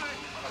演。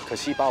可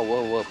惜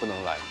8522不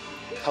能来，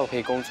他要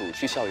陪公主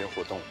去校园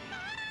活动。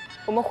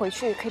我们回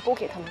去可以播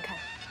给他们看。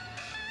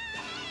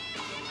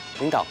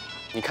领导，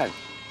你看，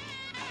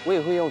我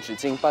也会用纸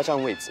巾霸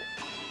占位子。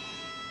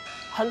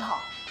很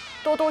好，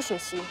多多学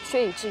习，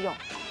学以致用，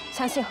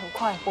相信很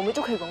快我们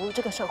就可以融入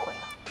这个社会了。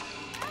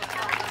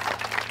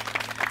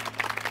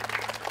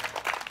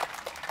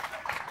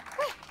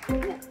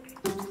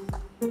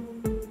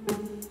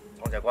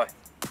黄小怪，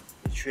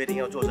你确定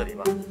要坐这里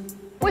吗？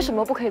为什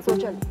么不可以坐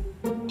这里？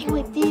因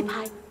为第一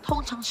排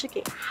通常是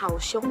给好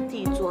兄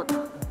弟坐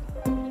的。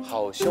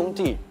好兄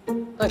弟，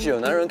那只有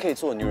男人可以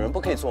坐，女人不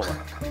可以坐吗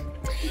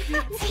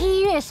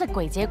？7月是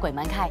鬼节，鬼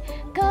门开，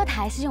歌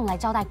台是用来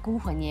招待孤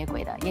魂野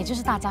鬼的，也就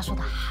是大家说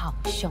的好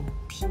兄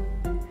弟。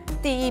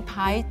第一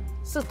排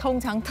是通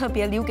常特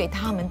别留给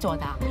他们坐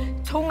的，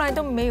从来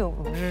都没有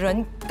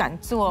人敢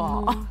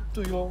坐。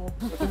对哦。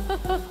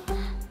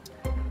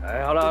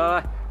哎，好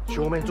了，去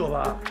后面坐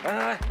吧。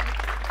来。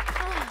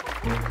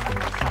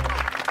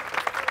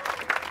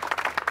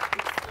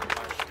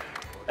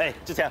哎，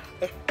志强，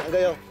哎，杨哥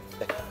哟，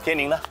天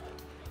宁呢？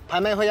拍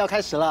卖会要开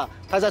始了，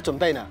他在准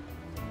备呢。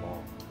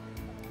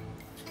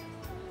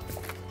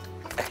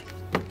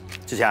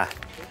志强，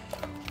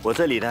我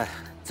这里呢，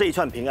这一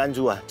串平安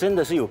珠啊，真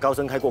的是有高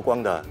僧开过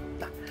光的。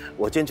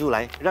我捐出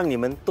来，让你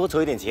们多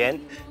筹一点钱。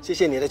谢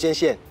谢你的捐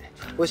献，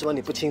为什么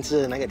你不亲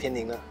自拿给天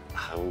宁呢？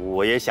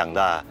我也想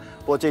的，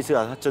不过这次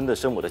啊，他真的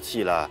生我的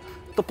气了，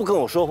都不跟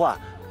我说话，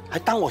还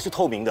当我是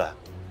透明的，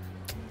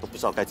都不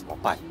知道该怎么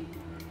办。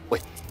喂，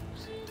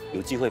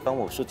有机会帮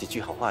我说几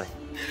句好话嘞？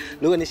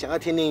如果你想要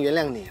天宁原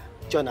谅你，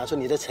就要拿出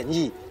你的诚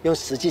意，用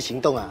实际行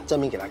动啊证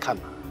明给他看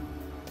嘛。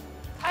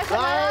来，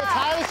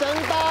财神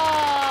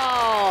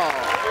到！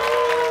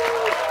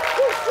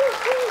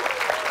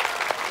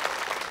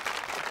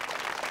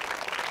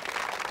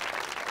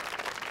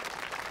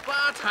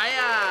发财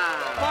呀！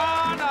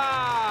发啦！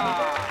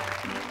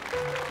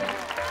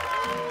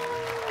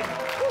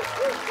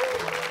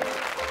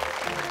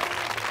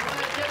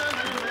街坊朋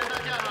友们，大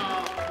家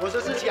好，我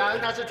是志强，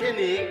他是天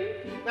宁。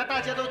那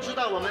大家都知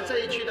道，我们这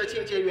一区的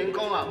清洁员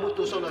工啊，目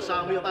睹受了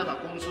伤，没有办法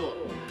工作。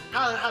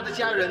他和他的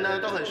家人呢，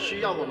都很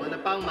需要我们的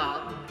帮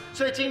忙。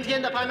所以今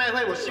天的拍卖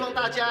会，我希望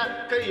大家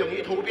可以勇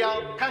于投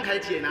标，慷慨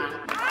解囊。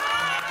他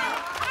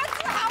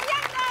是好样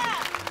的！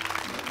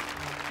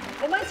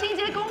我们清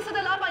洁公司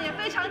的老板也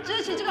非常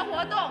支持这个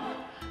活动，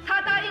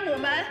他答应我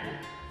们，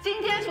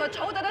今天所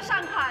筹得的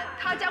善款，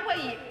他将会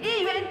以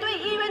1元对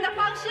1元的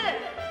方式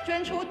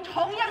捐出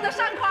同样的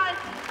善款，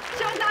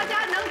希望大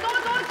家能多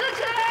多支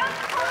持。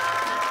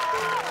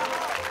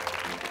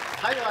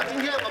还有啊，今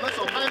天我们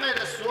所拍卖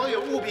的所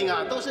有物品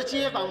啊，都是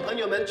街坊朋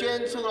友们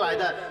捐出来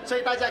的，所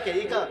以大家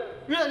给一个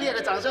热烈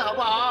的掌声，好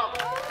不好？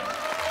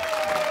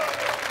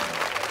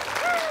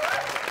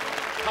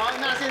好，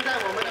那现在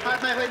我们的拍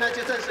卖会呢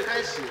就正式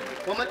开始。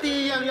我们第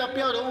一样要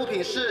标的物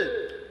品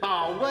是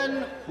保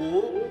温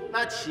壶，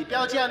那起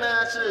标价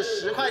呢是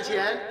10块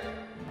钱。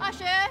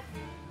20。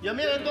有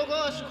没有人多过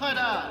20块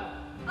的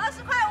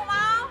？20块5毛。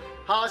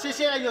好，谢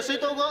谢。有谁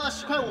多过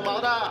20块5毛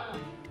的？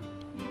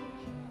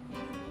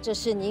这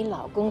是你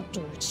老公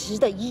主持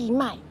的义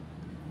卖，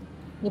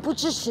你不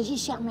支持一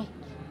下吗？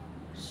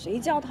谁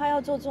叫他要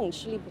做这种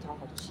吃力不讨好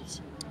的事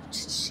情？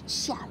支持一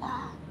下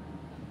啦。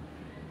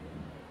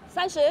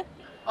30。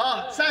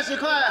哦，30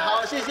块，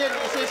好，谢谢你，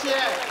谢谢。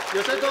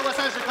有谁多过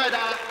30块的？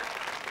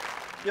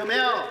有没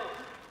有？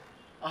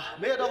啊，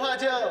没有的话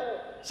就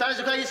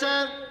30块1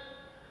升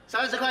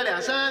，30块2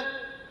升。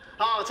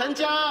好，成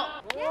交，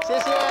谢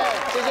谢，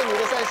谢谢你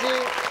的善心。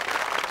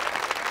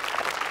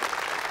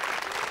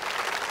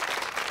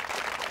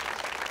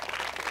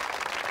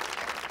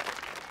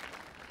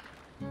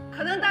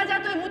可能大家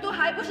对魔都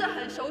还不是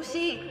很熟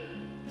悉，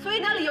所以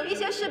那里有一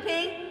些视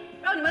频，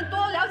让你们多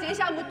了解一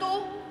下魔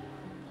都。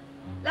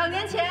2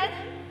年前，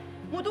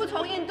魔都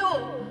从印度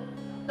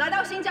来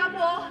到新加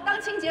坡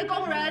当清洁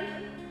工人，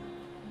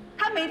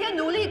他每天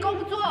努力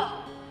工作，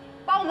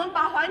帮我们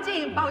把环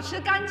境保持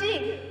干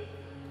净。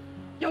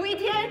有一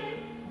天，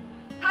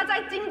他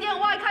在金店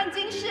外看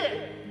金饰，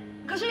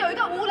可是有一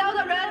个无聊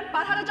的人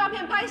把他的照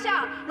片拍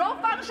下，然后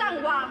放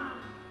上网。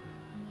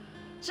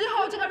之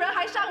后，这个人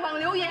还上网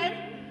留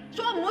言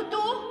说魔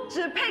都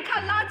只配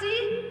看垃圾。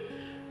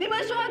你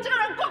们说这个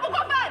人过不过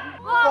分？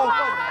过分！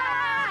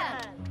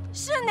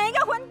是哪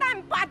个混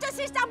蛋把这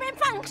些照片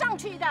放上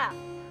去的？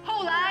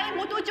后来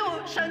魔都就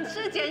省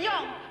吃俭用，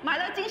买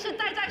了金饰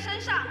戴在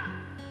身上。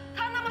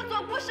他那么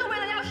做不是为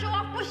了要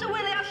说，不是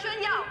为了要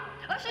炫耀，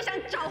而是想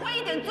找回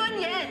一点尊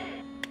严。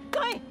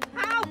对，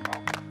好。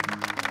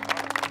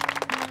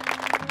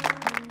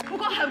不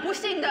过很不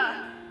幸的，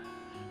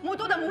魔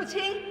都的母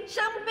亲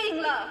生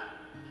病了。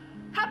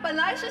他本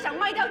来是想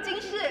卖掉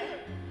金饰，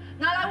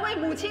拿来为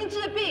母亲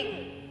治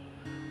病，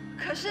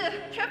可是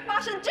却发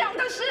生这样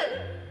的事。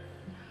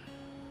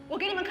我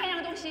给你们看一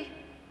样东西，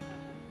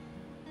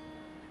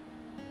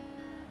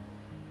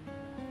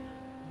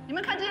你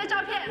们看这些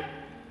照片，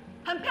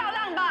很漂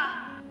亮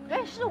吧？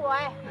哎，是我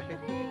哎。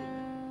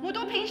魔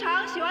都平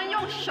常喜欢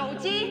用手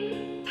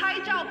机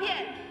拍照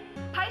片，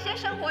拍一些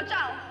生活照。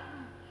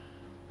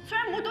虽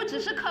然魔都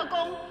只是客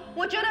工，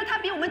我觉得他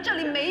比我们这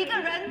里每一个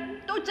人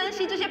都珍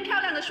惜这些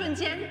漂亮的瞬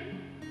间。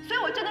所以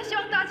我真的希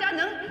望大家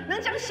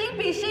能将心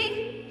比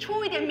心，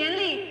出一点绵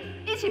力，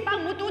一起帮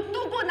魔都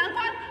渡过难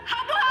关，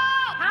好不好？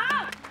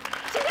好，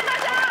谢谢大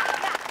家。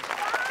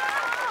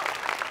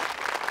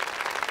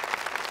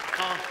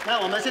好，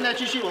那我们现在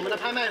继续我们的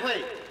拍卖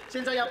会。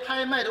现在要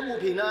拍卖的物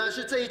品呢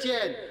是这一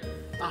件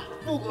啊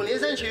复古连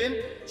身裙，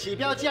起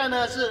标价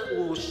呢是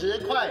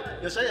50块，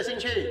有谁有兴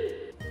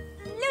趣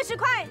？60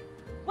块。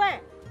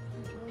喂，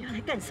你要来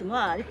干什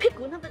么？你屁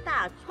股那么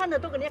大，穿的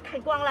都给人家看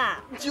光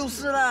了。就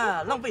是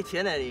啦，浪费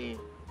钱呢你。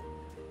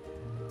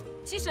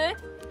70，80，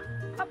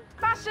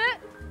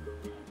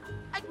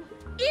哎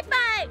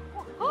，100。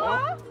哦？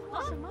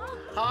什么？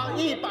好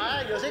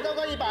，100，有谁高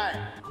过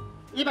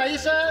100？110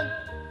升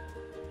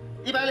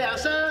，120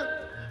升，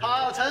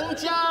好，成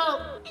交。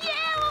耶，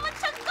我们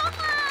成功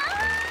了！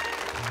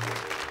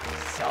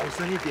小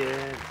声一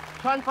点。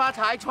穿发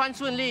财，穿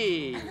顺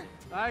利，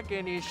来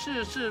给你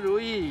事事如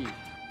意。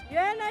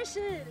原来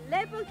是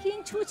Labor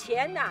King 出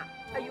钱呐！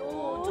哎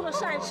呦，做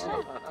善事，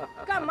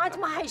干嘛这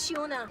么害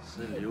羞呢？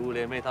是榴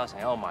莲妹她想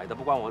要买的，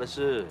不关我的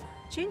事。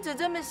裙子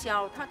这么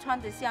小，她穿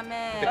得下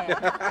咩？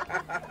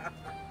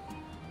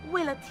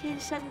为了天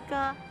生哥，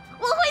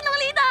我会努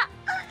力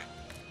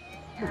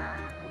的。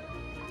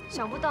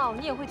想不到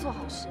你也会做好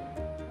事。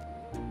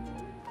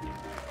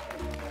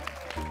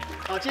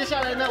好，接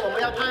下来呢，我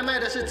们要拍卖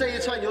的是这一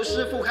串由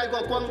师傅开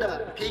过光的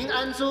平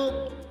安珠。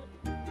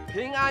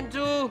平安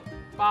珠，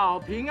保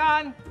平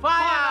安，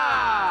发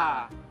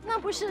呀！那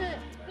不是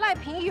赖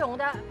平勇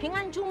的平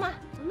安珠吗？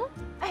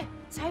哎，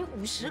才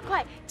50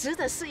块，值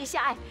得试一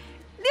下。哎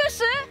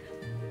，60、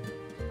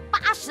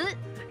80，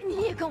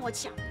你也跟我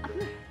抢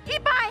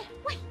，100，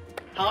喂，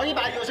好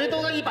，100，有谁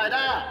多过100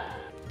的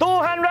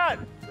？200，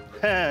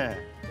哼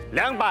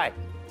，200。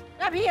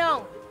赖平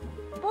勇，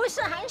不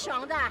是喊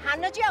爽的，喊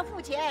了就要付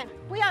钱，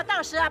不要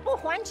到时不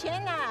还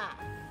钱呐。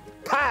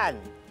看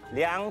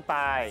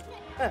，200，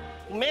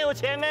没有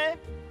钱吗？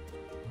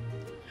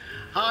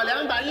好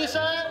，200一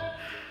升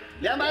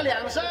，200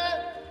两升，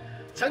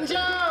成交。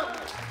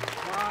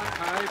发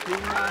财平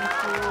安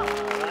珠，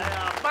哎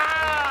呀，爸！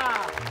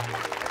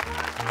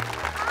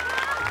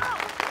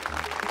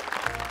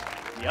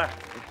女儿，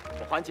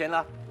我还钱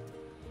了。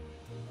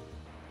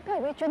不要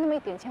以为捐那么一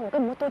点钱，我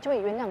跟摩多就会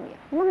原谅你啊！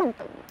慢慢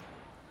等。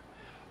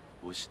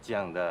不是这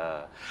样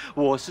的，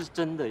我是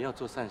真的要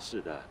做善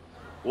事的。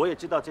我也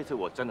知道这次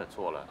我真的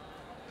错了，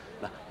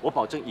那我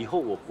保证以后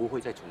我不会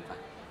再重犯。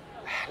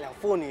两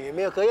父女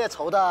没有隔夜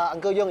仇的，安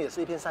哥用也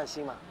是一片善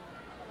心嘛。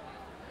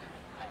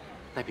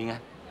带平安，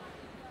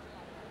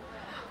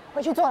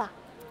回去做了。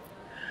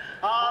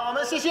好，我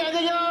们谢谢安哥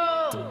用。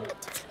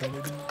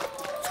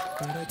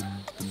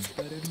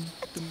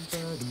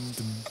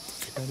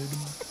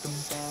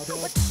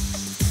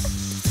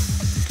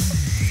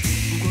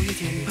如果有一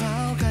天抛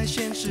开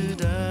现实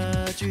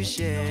的局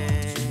限，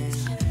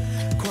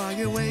跨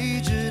越未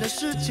知的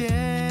世界，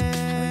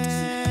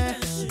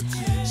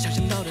想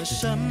象到的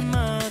什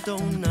么都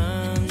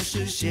能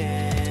实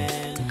现，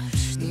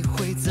你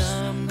会怎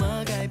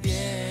么改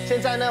变？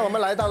现在呢，我们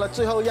来到了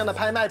最后一样的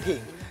拍卖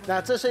品。那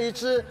这是一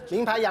支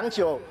名牌洋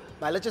酒，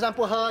买了就算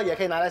不喝也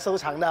可以拿来收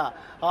藏的。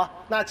好，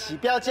那起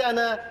标价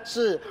呢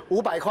是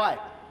500块，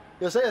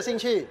有谁有兴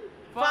趣？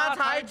发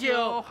财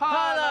酒喝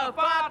了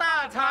发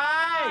大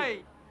财。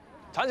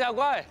常小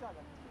怪，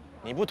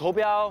你不投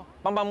标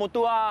帮帮木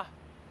度啊？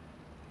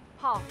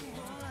好，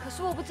可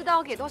是我不知道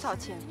要给多少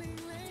钱。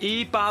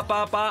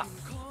1888，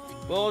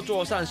多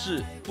做善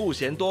事不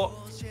嫌多。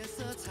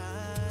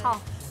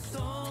好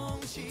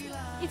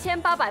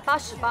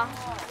，1888。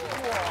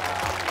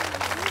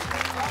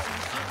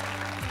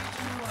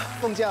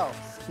凤娇，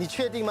你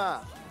确定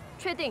吗？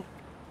确定。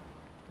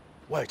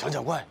喂，常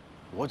小怪，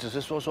我只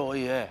是说说而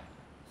已。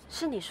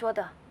是你说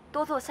的，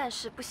多做善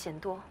事不嫌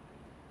多。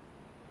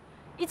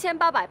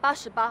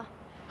1888。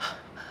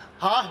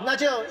好，那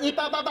就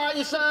1888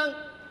一升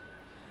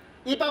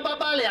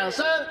，1888两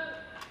升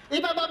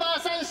，1888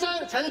三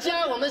升，成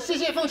交。我们谢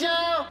谢凤娇。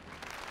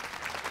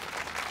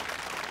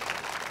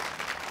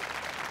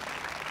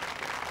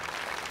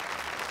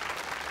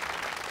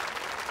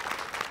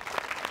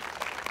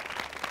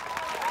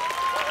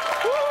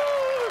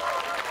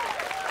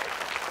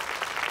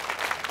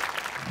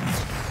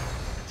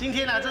今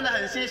天呢，真的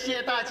很谢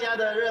谢大家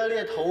的热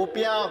烈投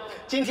标。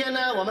今天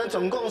呢，我们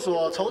总共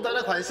所筹得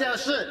的款项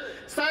是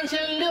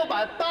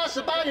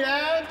3688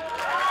元。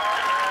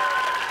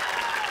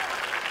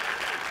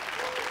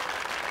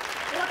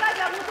我代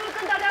表木都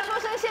跟大家说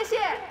声谢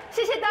谢，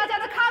谢谢大家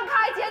的慷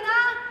慨解囊，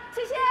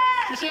谢谢。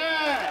谢谢。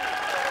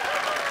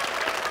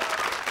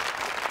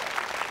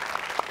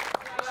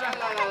来，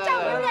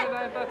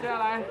大家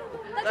来。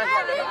大家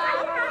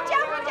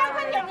加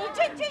分点，你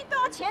最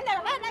多钱的，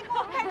来给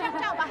我拍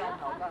张照吧。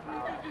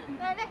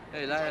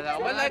来，我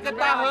们来个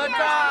大合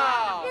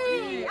照。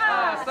1、2、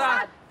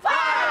3，发！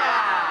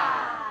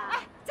哎，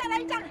再来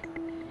一张。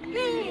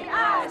1、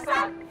2、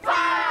3，发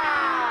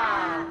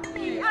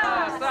！1、2、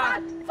3，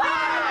发！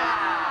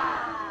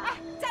哎，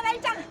再来一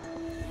张。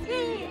1、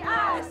2、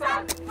3，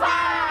发！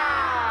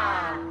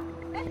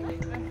哎，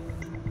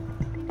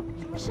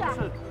什么事啊？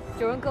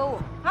有人割我。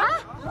啊？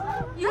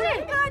有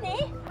人割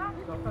你？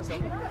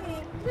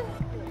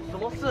什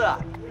么事啊？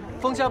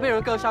凤娇被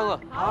人割伤了。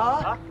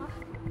啊？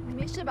你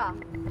没事吧？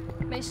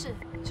没事，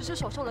只是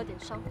手受了点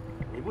伤。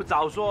你不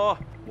早说，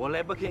我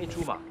Labor King 一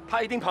出马，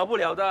他一定跑不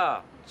了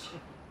的。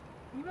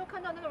你没有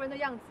看到那个人的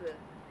样子？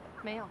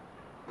没有。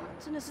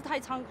真的是太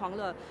猖狂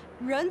了，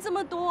人这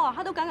么多啊，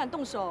他都敢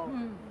动手。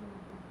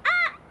啊！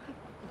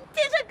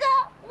天生哥，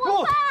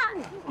我怕。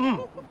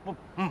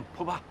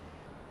不怕。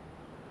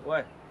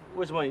喂，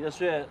为什么你的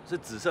血是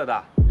紫色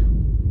的？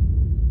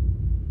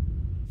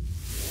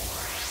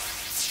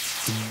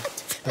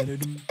如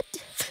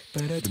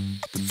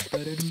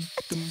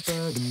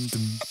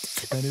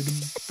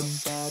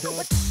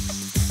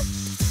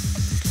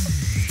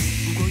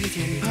如果一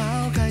天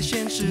抛开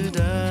现实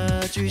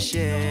的局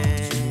限，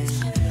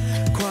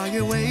跨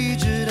越未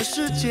知的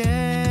世界，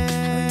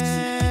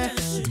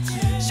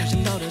想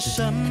象到的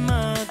什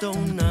么都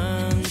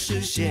能实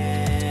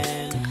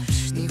现，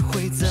你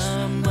会怎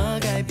么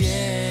改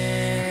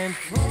变？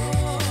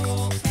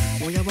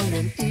我要望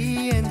远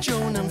一眼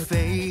就能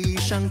飞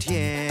上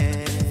天，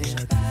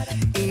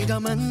一道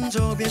门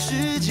走遍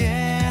世界。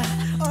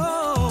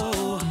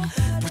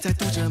不再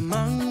读着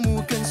盲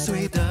目跟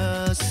随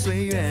的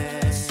岁月，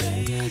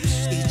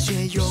一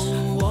切由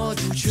我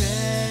主权。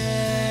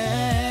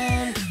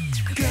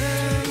跟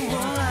我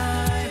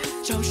来，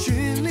找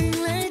寻另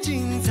类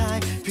精彩，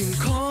凭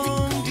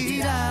空地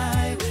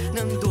带，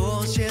能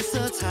多些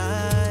色彩，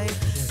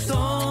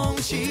动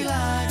起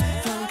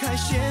来，放开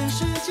现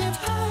实节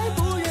拍，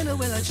不远的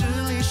未来，致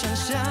力想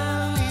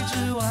象力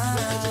之外。